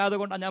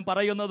വ്യക്തിയായതുകൊണ്ടാണ് ഞാൻ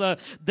പറയുന്നത്,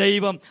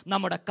 ദൈവം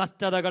നമ്മുടെ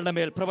കഷ്ടതകളുടെ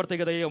മേൽ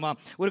പ്രവർത്തിക്കുന്ന ദൈവമാ.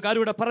 ഒരു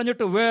കാര്യം ഇവിടെ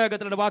പറഞ്ഞിട്ട്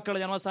വേഗത്തിലുള്ള വാക്കുകൾ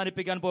ഞാൻ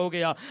അവസാനിപ്പിക്കാൻ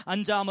പോവുകയാണ്.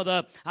 അഞ്ചാമത്,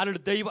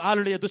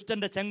 ആളുടെ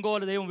ദുഷ്ടന്റെ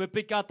ചെങ്കോല് ദൈവം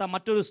വെപ്പിക്കാത്ത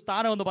മറ്റൊരു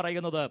സ്ഥാനം എന്ന്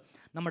പറയുന്നത്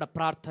നമ്മുടെ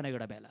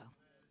പ്രാർത്ഥനയുടെ മേല.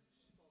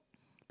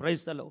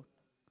 Price the Lord.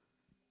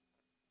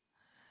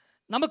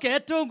 നമുക്ക്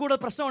ഏറ്റവും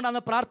കൂടുതൽ പ്രശ്നം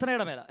ഉണ്ടാകുന്ന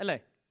പ്രാർത്ഥനയുടെ മേല, അല്ലേ?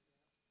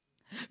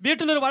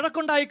 വീട്ടിലൊരു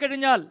വഴക്കുണ്ടായി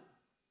കഴിഞ്ഞാൽ,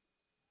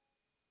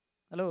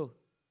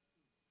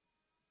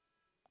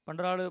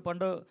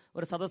 പണ്ട്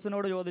ഒരു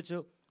സദസ്സിനോട് ചോദിച്ചു,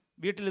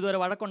 വീട്ടിൽ ഇതുവരെ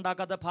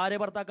വഴക്കുണ്ടാക്കാത്ത ഭാര്യ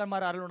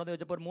ഭർത്താക്കന്മാർ ആരെങ്കിലുണ്ടെന്ന്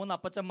ചോദിച്ചപ്പോൾ 3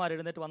 അപ്പച്ചന്മാർ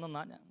എഴുന്നേറ്റ്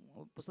വന്നെന്നാണ് ഞാൻ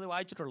പുസ്തകം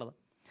വായിച്ചിട്ടുള്ളത്.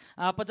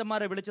 ആ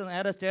അപ്പച്ചന്മാരെ വിളിച്ച്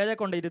നേരെ സ്റ്റേജെ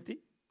കൊണ്ട് ഇരുത്തി,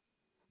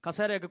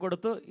 കസേരയൊക്കെ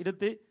കൊടുത്ത്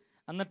ഇരുത്തി.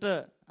 എന്നിട്ട്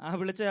ആ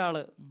വിളിച്ചയാൾ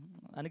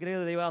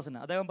അനുഗ്രഹീത ദൈവാസന,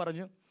 അദ്ദേഹം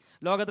പറഞ്ഞു,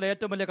 ലോകത്തിലെ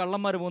ഏറ്റവും വലിയ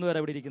കള്ളന്മാർ 3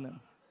 പേരെ ഇവിടെ ഇരിക്കുന്നത്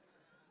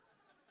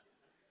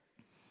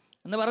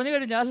എന്ന് പറഞ്ഞു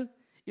കഴിഞ്ഞാൽ,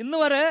 ഇന്ന്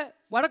വരെ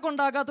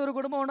വഴക്കുണ്ടാക്കാത്ത ഒരു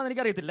കുടുംബം ഉണ്ടെന്ന്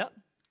എനിക്കറിയത്തില്ല.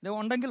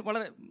 ഉണ്ടെങ്കിൽ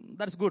വളരെ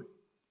ദാറ്റ്സ് ഗുഡ്.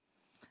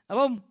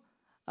 അപ്പം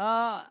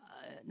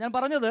ഞാൻ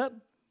പറഞ്ഞത്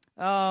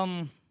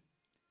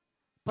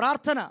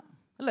പ്രാർത്ഥന,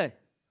 അല്ലേ?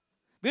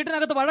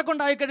 വീട്ടിനകത്ത്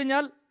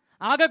വഴക്കുണ്ടായിക്കഴിഞ്ഞാൽ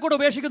ആകെ കൂടെ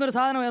ഉപേക്ഷിക്കുന്ന ഒരു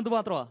സാധനം എന്ത്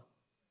മാത്രമാണ്?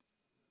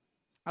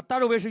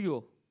 അത്താഴം ഉപേക്ഷിക്കുമോ?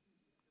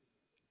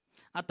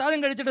 അത്താഴം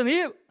കഴിച്ചിട്ട് നീ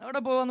എവിടെ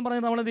പോകുമെന്ന്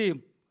പറഞ്ഞ് നമ്മൾ എന്ത് ചെയ്യും?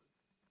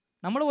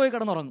 നമ്മൾ പോയി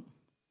കിടന്നുറങ്ങും.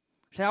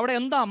 പക്ഷെ അവിടെ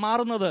എന്താ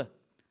മാറുന്നത്?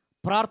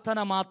 പ്രാർത്ഥന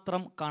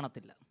മാത്രം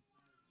കാണത്തില്ല.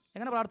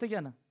 എങ്ങനെ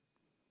പ്രാർത്ഥിക്കാനാ?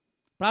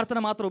 പ്രാർത്ഥന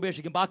മാത്രം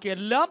ഉപേക്ഷിക്കും,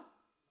 ബാക്കിയെല്ലാം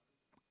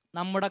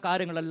നമ്മുടെ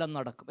കാര്യങ്ങളെല്ലാം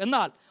നടക്കും.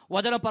 എന്നാൽ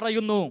വചനം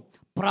പറയുന്നു,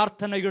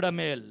 പ്രാർത്ഥനയുടെ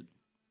മേൽ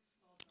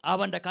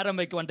അവൻ്റെ കരം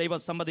വയ്ക്കുവാൻ ദൈവം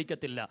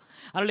സമ്മതിക്കത്തില്ല.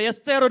 അല്ലെങ്കിൽ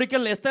എസ്തേർ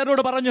ഒരിക്കൽ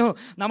എസ്തേറിനോട് പറഞ്ഞു,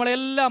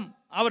 നമ്മളെല്ലാം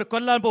അവർ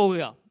കൊല്ലാൻ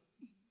പോവുക,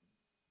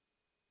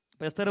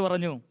 എസ്തർ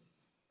പറഞ്ഞു,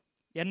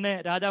 എന്നെ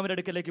രാജാവിൻ്റെ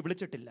അടുക്കലേക്ക്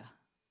വിളിച്ചിട്ടില്ല,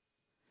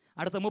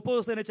 അടുത്ത 30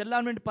 ദിവസത്തിന്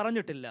ചെല്ലാൻ വേണ്ടി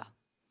പറഞ്ഞിട്ടില്ല.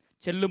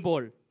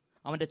 ചെല്ലുമ്പോൾ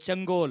അവൻ്റെ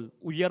ചെങ്കോൽ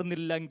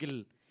ഉയർന്നില്ലെങ്കിൽ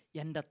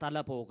എൻ്റെ തല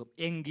പോകും.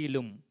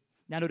 എങ്കിലും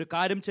ഞാനൊരു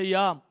കാര്യം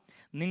ചെയ്യാം,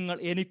 നിങ്ങൾ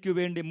എനിക്ക്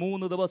വേണ്ടി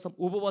 3 ദിവസം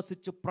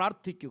ഉപവസിച്ച്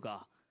പ്രാർത്ഥിക്കുക.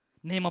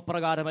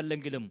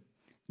 നിയമപ്രകാരമല്ലെങ്കിലും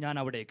ഞാൻ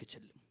അവിടേക്ക്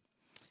ചെല്ലും.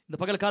 ഇന്ന്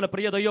പകൽക്കാല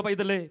പ്രിയ ദൈവ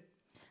പൈതലേ,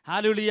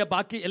 ഹാലുലിയ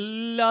ബാക്കി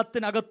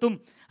എല്ലാത്തിനകത്തും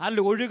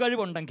ഹാലു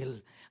ഒഴുകഴിവുണ്ടെങ്കിൽ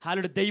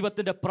ഹാലുടെ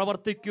ദൈവത്തിൻ്റെ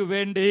പ്രവർത്തിക്കു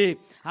വേണ്ടി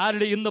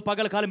ഹാലുടെ ഇന്ന്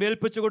പകൽക്കാലം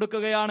ഏൽപ്പിച്ചു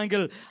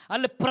കൊടുക്കുകയാണെങ്കിൽ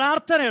അല്ല,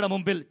 പ്രാർത്ഥനയുടെ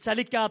മുമ്പിൽ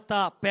ചലിക്കാത്ത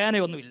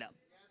പേനയൊന്നുമില്ല.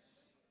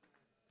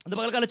 അത്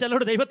പകൽക്കാലം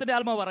ചിലരോട് ദൈവത്തിൻ്റെ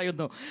ആത്മാവ്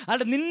പറയുന്നു,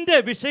 അല്ല നിന്റെ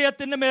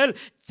വിഷയത്തിൻ്റെ മേൽ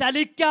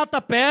ചലിക്കാത്ത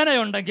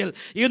പേനയുണ്ടെങ്കിൽ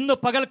ഇന്ന്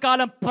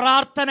പകൽക്കാലം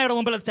പ്രാർത്ഥനയുടെ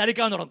മുമ്പിൽ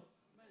ചലിക്കാൻ തുടങ്ങും.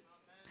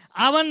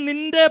 അവൻ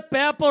നിന്റെ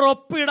പേപ്പർ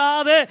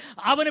ഒപ്പിടാതെ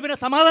അവന് പിന്നെ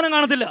സമാധാനം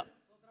കാണത്തില്ല.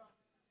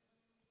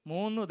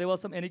 3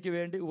 ദിവസം എനിക്ക്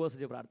വേണ്ടി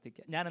ഉപവസിച്ച്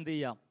പ്രാർത്ഥിക്കുക. ഞാൻ എന്ത്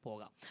ചെയ്യാം?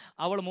 പോകാം.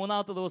 അവൾ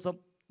 3-ാമത്തെ ദിവസം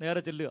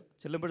നേരെ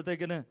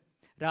ചെല്ലുമ്പോഴത്തേക്കിന്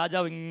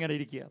രാജാവ് ഇങ്ങനെ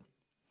ഇരിക്കുക.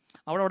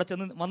 അവളവിടെ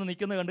വന്ന്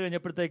നിൽക്കുന്നത് കണ്ടു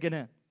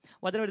കഴിഞ്ഞപ്പോഴത്തേക്കിന്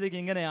വചനം എഴുതിക്ക്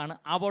ഇങ്ങനെയാണ്,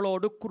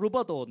 അവളോട്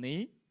കൃപ തോന്നി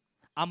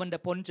അവൻ്റെ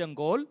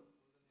പൊൻചെങ്കോൽ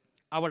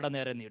അവളുടെ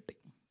നേരെ നീട്ടി.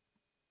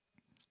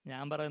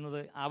 ഞാൻ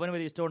പറയുന്നത് അവന്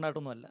വലിയ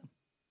ഇഷ്ടമുണ്ടായിട്ടൊന്നുമല്ല.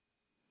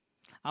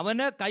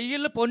 അവന്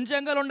കയ്യിൽ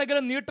പൊൻചെങ്കൽ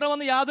ഉണ്ടെങ്കിലും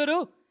നീട്ടണമെന്ന് യാതൊരു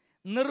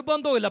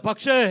നിർബന്ധവുമില്ല.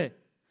 പക്ഷേ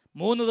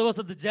 3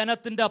 ദിവസത്തെ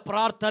ജനത്തിൻ്റെ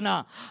പ്രാർത്ഥന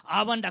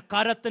അവൻ്റെ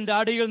കരത്തിൻ്റെ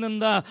അടിയിൽ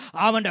നിന്ന്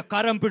അവൻ്റെ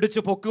കരം പിടിച്ച്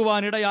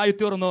പൊക്കുവാനിടയായി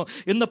തീർന്നു.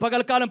 ഇന്ന്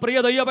പകൽക്കാലം പ്രിയ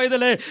ദൈവ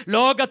പൈതലേ,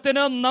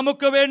 ലോകത്തിന്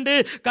നമുക്ക് വേണ്ടി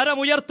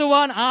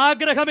കരമുയർത്തുവാൻ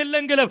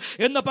ആഗ്രഹമില്ലെങ്കിലും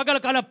ഇന്ന്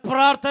പകൽക്കാലം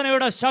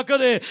പ്രാർത്ഥനയുടെ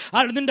ശക്തി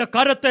നിന്റെ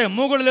കരത്തെ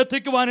മുകളിൽ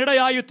എത്തിക്കുവാൻ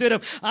ഇടയായി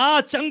തീരും. ആ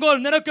ചെങ്കോൽ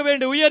നിനക്ക്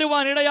വേണ്ടി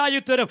ഉയരുവാൻ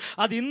ഇടയായി തീരും.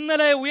 അത്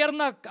ഇന്നലെ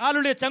ഉയർന്ന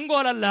കാലുള്ളിയ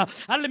ചെങ്കോലല്ല,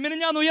 അല്ല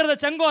മിനിഞ്ഞാന്ന് ഉയർന്ന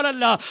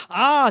ചെങ്കോലല്ല.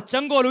 ആ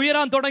ചെങ്കോൽ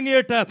ഉയരാൻ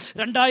തുടങ്ങിയിട്ട്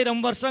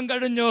 2000 വർഷം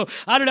കഴിഞ്ഞു.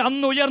 അല്ലെ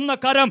അന്ന് ഉയർന്ന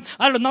കരം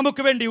അല്ല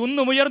നമുക്ക് വേണ്ടി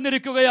ഒന്നും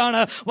ഉയർന്നിരിക്കുകയാണ്.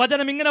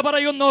 വചനം ഇങ്ങനെ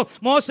പറയുന്നു,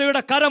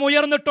 മോശയുടെ കരം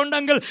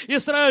ഉയർന്നിട്ടുണ്ടെങ്കിൽ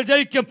ഇസ്രായേൽ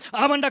ജയിക്കും,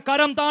 അവന്റെ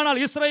കരം താണാൽ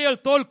ഇസ്രായേൽ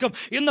തോൽക്കും.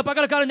 ഇന്ന്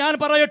പകൽക്കാലം ഞാൻ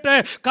പറയട്ടെ,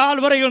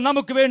 കാൽവറിയിൽ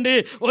നമുക്ക് വേണ്ടി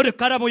ഒരു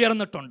കരം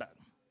ഉയർന്നിട്ടുണ്ട്.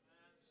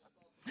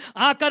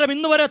 ആ കരം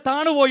ഇന്ന് വരെ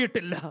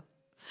താണുപോയിട്ടില്ല.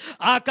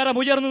 ആ കരം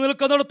ഉയർന്നു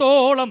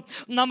നിൽക്കുന്നിടത്തോളം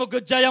നമുക്ക്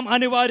ജയം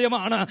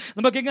അനിവാര്യമാണ്.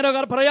 നമുക്കിങ്ങനെ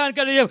പറയാൻ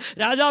കഴിയും,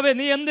 രാജാവേ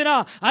നീ എന്തിനാ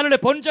അല്ലെ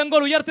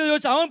പൊൻചെങ്കോൽ ഉയർത്തി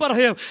ചോദിച്ചാൽ അവൻ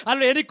പറയും,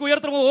 അല്ല എനിക്ക്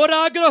ഉയർത്തുമ്പോൾ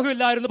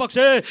ഒരാഗ്രഹമില്ലായിരുന്നു,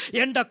 പക്ഷേ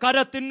എൻ്റെ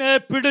കരത്തിനെ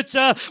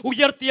പിടിച്ച്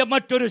ഉയർത്തിയ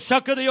മറ്റൊരു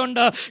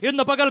ശക്തിയുണ്ട്.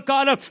 ഇന്ന്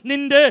പകൽക്കാലം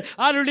നിന്റെ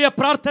അരുളിയ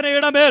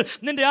പ്രാർത്ഥനയുടെ മേൽ,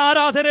 നിന്റെ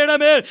ആരാധനയുടെ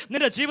മേൽ,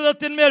 നിന്റെ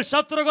ജീവിതത്തിന്മേൽ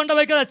ശത്രു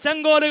കൊണ്ടുവയ്ക്കുന്ന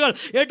ചെങ്കോലുകൾ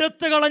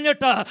എടുത്തു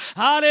കളഞ്ഞിട്ട്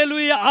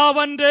ഹല്ലേലൂയ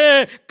അവന്റെ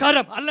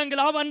കരം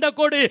അല്ലെങ്കിൽ അവന്റെ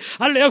കൊടി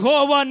അല്ല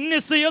യഹോവ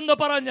നിസ്സി എന്ന്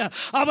പറഞ്ഞ്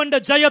അവന്റെ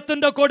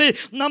ജയത്തിന്റെ കൊടി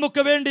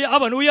നമുക്ക് വേണ്ടി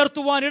അവൻ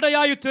ഉയർത്തുവാൻ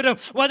ഇടയായി തീരും.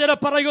 വചനം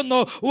പറയുന്നു,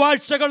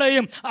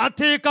 വാഴ്ചകളെയും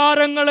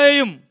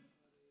അധികാരങ്ങളെയും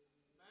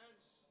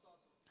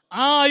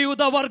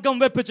ആയുധവർഗം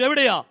വെപ്പിച്ചു.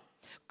 എവിടെയാ?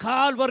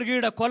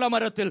 കാൽവറിയുടെ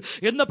കൊലമരത്തിൽ.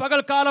 ഇന്ന്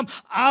പകൽക്കാലം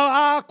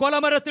ആ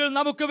കൊലമരത്തിൽ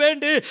നമുക്ക്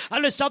വേണ്ടി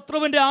അല്ലെ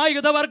ശത്രുവിന്റെ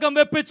ആയുധവർഗം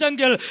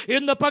വെപ്പിച്ചെങ്കിൽ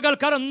ഇന്ന്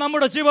പകൽക്കാലം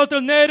നമ്മുടെ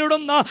ജീവിതത്തിൽ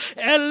നേരിടുന്ന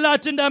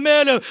എല്ലാറ്റിന്റെ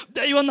മേലും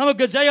ദൈവം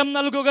നമുക്ക് ജയം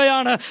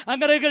നൽകുകയാണ്.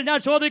 അങ്ങനെയെങ്കിൽ ഞാൻ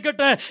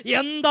ചോദിക്കട്ടെ,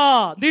 എന്താ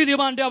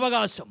നീതിമാന്റെ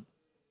അവകാശം?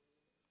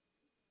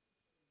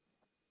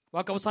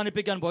 വാക്ക്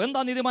അവസാനിപ്പിക്കാൻ പോകും. എന്താ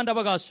നീതിമാന്റെ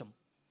അവകാശം?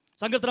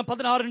 സങ്കീർത്തനം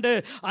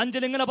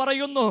 16:5 ഇങ്ങനെ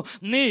പറയുന്നു,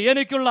 നീ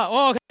എനിക്കുള്ള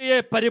ഓഹരിയെ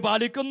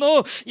പരിപാലിക്കുന്നു,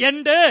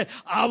 എൻ്റെ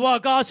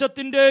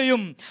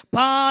അവകാശത്തിൻ്റെയും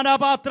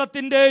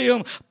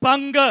പാനപാത്രത്തിൻ്റെയും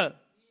പങ്ക്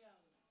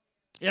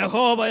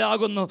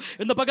യഹോവയാകുന്നു.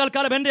 ഇന്ന്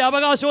പകൽക്കാലം എൻ്റെ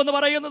അവകാശം എന്ന്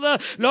പറയുന്നത്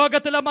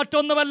ലോകത്തിലെ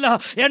മറ്റൊന്നുമല്ല.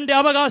 എൻ്റെ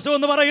അവകാശം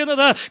എന്ന്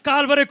പറയുന്നത്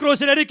കാൽവറി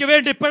ക്രൂശിൽ എനിക്ക്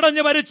വേണ്ടി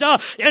പിടഞ്ഞു മരിച്ച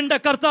എൻ്റെ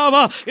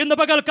കർത്താവ്. ഇന്ന്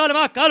പകൽക്കാലം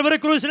ആ കാൽവറി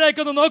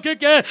ക്രൂശിലേക്ക് ഒന്ന്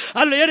നോക്കിക്കേ.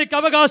 അല്ല എനിക്ക്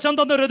അവകാശം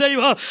തന്നൊരു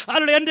ദൈവം,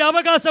 അല്ല എൻ്റെ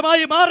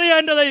അവകാശമായി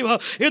മാറിയ എൻ്റെ ദൈവം.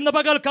 ഇന്ന്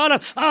പകൽക്കാലം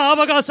ആ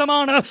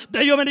അവകാശമാണ്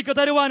ദൈവം എനിക്ക്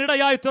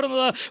തരുവാനിടയായി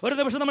തീർന്നത്. ഒരു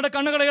നിമിഷം നമ്മുടെ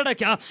കണ്ണുകളെ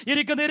അടയ്ക്കാം,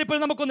 ഇരിക്കുന്ന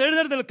ഇരിപ്പിൽ നമുക്കൊന്ന്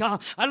എഴുന്നേറ്റ് നിൽക്കാം.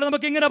 അല്ല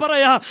നമുക്ക് ഇങ്ങനെ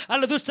പറയാം,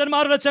 അല്ല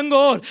ദുഷ്ടന്മാരുടെ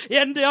ചെങ്കോൽ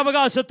എൻ്റെ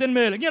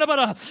അവകാശത്തിന്മേൽ, ഇങ്ങനെ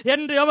പറ,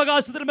 എൻ്റെ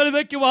അവകാശ മേൽ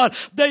വെക്കുവാൻ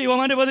ദൈവം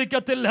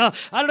അനുവദിക്കത്തില്ല.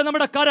 ആരുടെ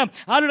നമ്മുടെ കരം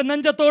ആരുടെ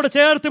നെഞ്ചത്തോട്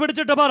ചേർത്ത്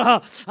പിടിച്ചിട്ട് പറ,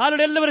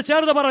 ആരുടെ എല്ലാവരും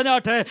ചേർത്ത്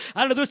പറഞ്ഞാട്ടെ,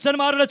 ആരുടെ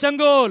ദുഷ്ടന്മാരുടെ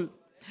ചെങ്കോൽ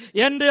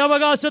എൻ്റെ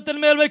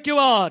അവകാശത്തിന്മേൽ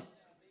വെക്കുവാൻ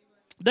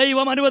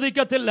ദൈവം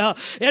അനുവദിക്കത്തില്ല.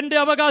 എൻ്റെ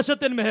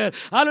അവകാശത്തിന്മേൽ,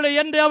 ആരുടെ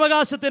എൻ്റെ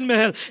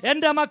അവകാശത്തിന്മേൽ,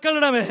 എൻ്റെ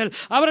മക്കളുടെ മേൽ,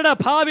 അവരുടെ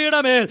ഭാവിയുടെ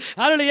മേൽ,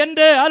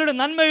 ആരുടെ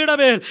നന്മയുടെ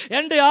മേൽ,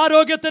 എൻ്റെ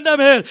ആരോഗ്യത്തിൻ്റെ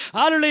മേൽ,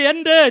 ആരുടെ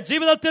എൻ്റെ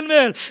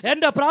ജീവിതത്തിന്മേൽ,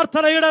 എൻ്റെ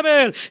പ്രാർത്ഥനയുടെ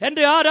മേൽ,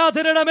 എൻ്റെ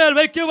ആരാധനയുടെ മേൽ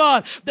വയ്ക്കുവാൻ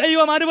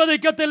ദൈവം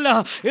അനുവദിക്കത്തില്ല.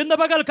 ഇന്ന്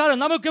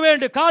പകൽക്കാലം നമുക്ക്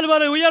വേണ്ടി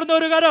കാൽവറി ഉയർന്ന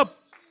ഒരു കരം,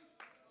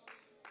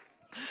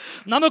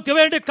 നമുക്ക്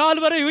വേണ്ടി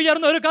കാൽവറി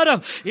ഉയർന്ന ഒരു കരം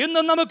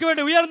ഇന്നും നമുക്ക്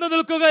വേണ്ടി ഉയർന്നു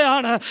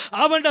നിൽക്കുകയാണ്.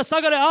 അവന്റെ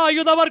സകല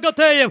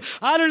ആയുധവർഗത്തെയും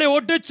ആരുടെ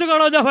ഒടിച്ചു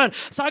കളഞ്ഞവൻ,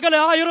 സകല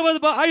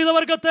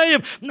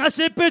ആയുധവർഗത്തെയും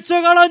നശിപ്പിച്ചു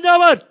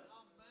കളഞ്ഞവൻ.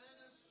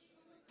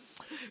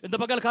 ഇന്ന്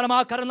പകൽക്കാലം ആ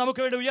കരം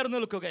നമുക്ക് വേണ്ടി ഉയർന്നു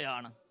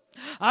നിൽക്കുകയാണ്.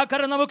 ആ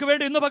കരം നമുക്ക്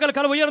വേണ്ടി ഇന്ന്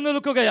പകൽക്കാലം ഉയർന്നു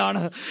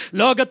നിൽക്കുകയാണ്.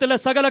 ലോകത്തിലെ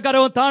സകല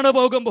കരവും താണു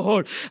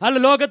പോകുമ്പോൾ,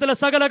 ലോകത്തിലെ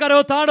സകല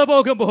കരവും താണു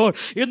പോകുമ്പോൾ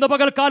ഇന്ന്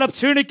പകൽക്കാലം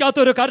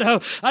ക്ഷീണിക്കാത്തൊരു കരം,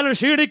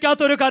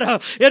 ക്ഷീണിക്കാത്തൊരു കരം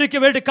എനിക്ക്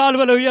വേണ്ടി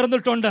കാൽവല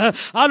ഉയർന്നിട്ടുണ്ട്.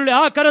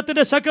 ആ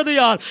കരത്തിന്റെ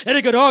ശക്തിയാൽ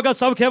എനിക്ക്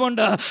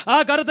രോഗസൗഖ്യമുണ്ട്. ആ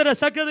കരത്തിന്റെ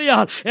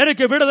ശക്തിയാൽ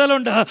എനിക്ക്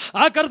വിടുതലുണ്ട്.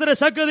 ആ കരത്തിന്റെ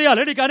ശക്തിയാൽ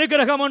എനിക്ക്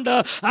അനുഗ്രഹമുണ്ട്.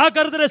 ആ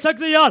കരത്തിന്റെ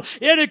ശക്തിയാൽ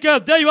എനിക്ക്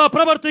ദൈവ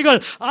പ്രവർത്തികൾ,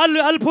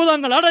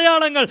 അത്ഭുതങ്ങൾ,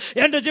 അടയാളങ്ങൾ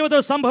എന്റെ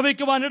ജീവിതത്തിൽ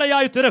സംഭവിക്കുവാൻ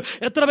ഇടയായി തീരും.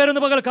 എത്ര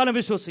പേരെന്ന് പകൽക്കാലം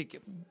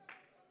വിശ്വസിക്കും?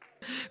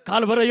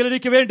 കാൽവറിയിൽ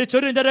എനിക്ക് വേണ്ടി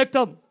ചൊരിഞ്ഞ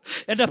രക്തം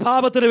എൻ്റെ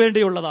പാപത്തിന്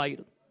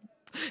വേണ്ടിയുള്ളതായിരുന്നു,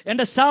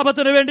 എൻ്റെ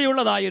ശാപത്തിന്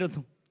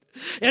വേണ്ടിയുള്ളതായിരുന്നു,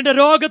 എൻ്റെ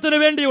രോഗത്തിന്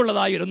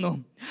വേണ്ടിയുള്ളതായിരുന്നു.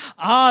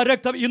 ആ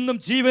രക്തം ഇന്നും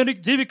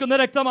ജീവിക്കുന്ന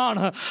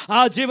രക്തമാണ്. ആ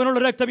ജീവനുള്ള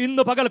രക്തം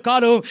ഇന്ന്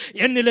പകൽക്കാലവും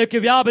എന്നിലേക്ക്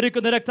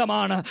വ്യാപരിക്കുന്ന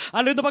രക്തമാണ്.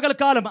 ഇന്ന്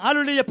പകൽക്കാലം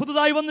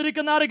പുതുതായി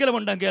വന്നിരിക്കുന്ന ആരെങ്കിലും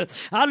ഉണ്ടെങ്കിൽ,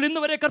 ഇന്ന്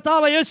വരെ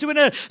കർത്താവ്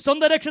യേശുവിനെ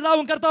സ്വന്തം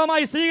രക്ഷിതാവും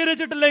കർത്താവുമായി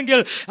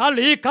സ്വീകരിച്ചിട്ടില്ലെങ്കിൽ,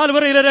 ഈ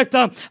കാൽവറിയിലെ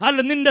രക്തം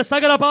നിന്റെ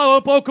സകല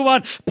പാവവും പോക്കുവാൻ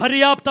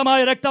പര്യാപ്തമായ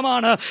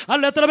രക്തമാണ്.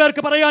 എത്ര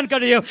പേർക്ക് പറയാൻ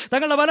കഴിയും?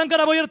 തങ്ങളുടെ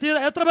വലങ്കര ഉയർത്തി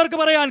എത്ര പേർക്ക്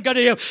പറയാൻ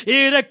കഴിയും? ഈ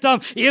രക്തം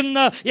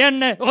ഇന്ന്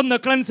എന്നെ ഒന്ന്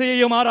ക്ലെൻസ്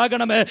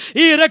ചെയ്യുമാറാകണമേ.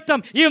 ഈ രക്തം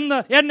ഇന്ന്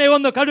എന്നെ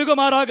ഒന്ന്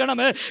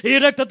കഴുകുമാറാകണമേ. ഈ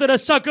രക്തത്തിന്റെ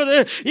ശക്തി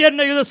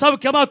എന്നെ ഇത്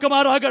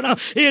സൗഖ്യമാക്കുമാറാകണം.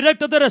 ഈ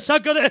രക്തത്തിന്റെ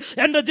ശക്തി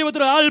എന്റെ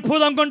ജീവിതത്തിൽ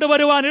അത്ഭുതം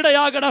കൊണ്ടുവരുവാൻ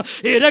ഇടയാകണം.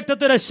 ഈ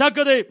രക്തത്തിന്റെ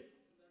ശക്തി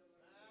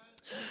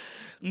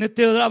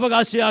നിത്യത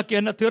അവകാശിയാക്കി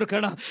എന്നെ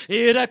തീർക്കണം.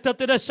 ഈ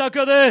രക്തത്തിന്റെ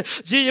ശക്തി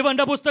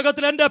ജീവന്റെ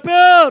പുസ്തകത്തിൽ എന്റെ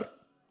പേർ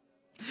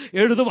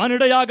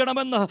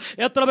എഴുതുവാനിടയാകണമെന്ന്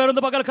എത്ര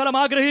പേരൊന്ന് പകൽക്കാലം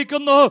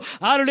ആഗ്രഹിക്കുന്നു?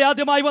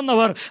 ആദ്യമായി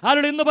വന്നവർ,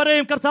 ഇന്ന്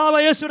പറയും കർത്താവ്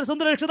യേശുവിന്റെ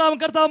സ്വന്തം രക്ഷിതാവും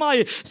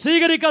കർത്താവുമായി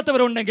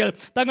സ്വീകരിക്കാത്തവരുണ്ടെങ്കിൽ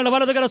തങ്ങളുടെ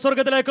വലതുകര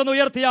സ്വർഗത്തിലേക്കൊന്ന്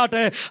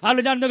ഉയർത്തിയാട്ടെ.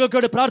 ഞാൻ നിങ്ങൾക്ക്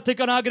വേണ്ടി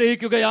പ്രാർത്ഥിക്കാൻ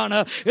ആഗ്രഹിക്കുകയാണ്.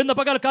 ഇന്ന്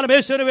പകൽക്കാലം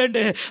യേശുവിന്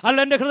വേണ്ടി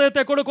എന്റെ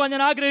ഹൃദയത്തെ കൊടുക്കുവാൻ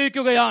ഞാൻ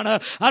ആഗ്രഹിക്കുകയാണ്.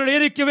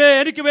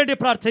 എനിക്ക് വേണ്ടി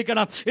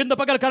പ്രാർത്ഥിക്കണം. ഇന്ന്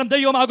പകൽക്കാലം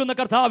ദൈവമാകുന്ന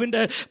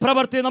കർത്താവിന്റെ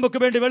പ്രവൃത്തി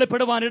നമുക്ക് വേണ്ടി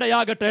വെളിപ്പെടുവാൻ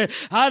ഇടയാകട്ടെ.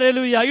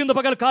 ഹല്ലേലൂയ. ഇന്ന്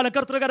പകൽക്കാലം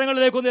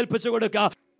കർത്തൃകരങ്ങളിലേക്ക് ഒന്ന് ഏൽപ്പിച്ചു കൊടുക്കുക.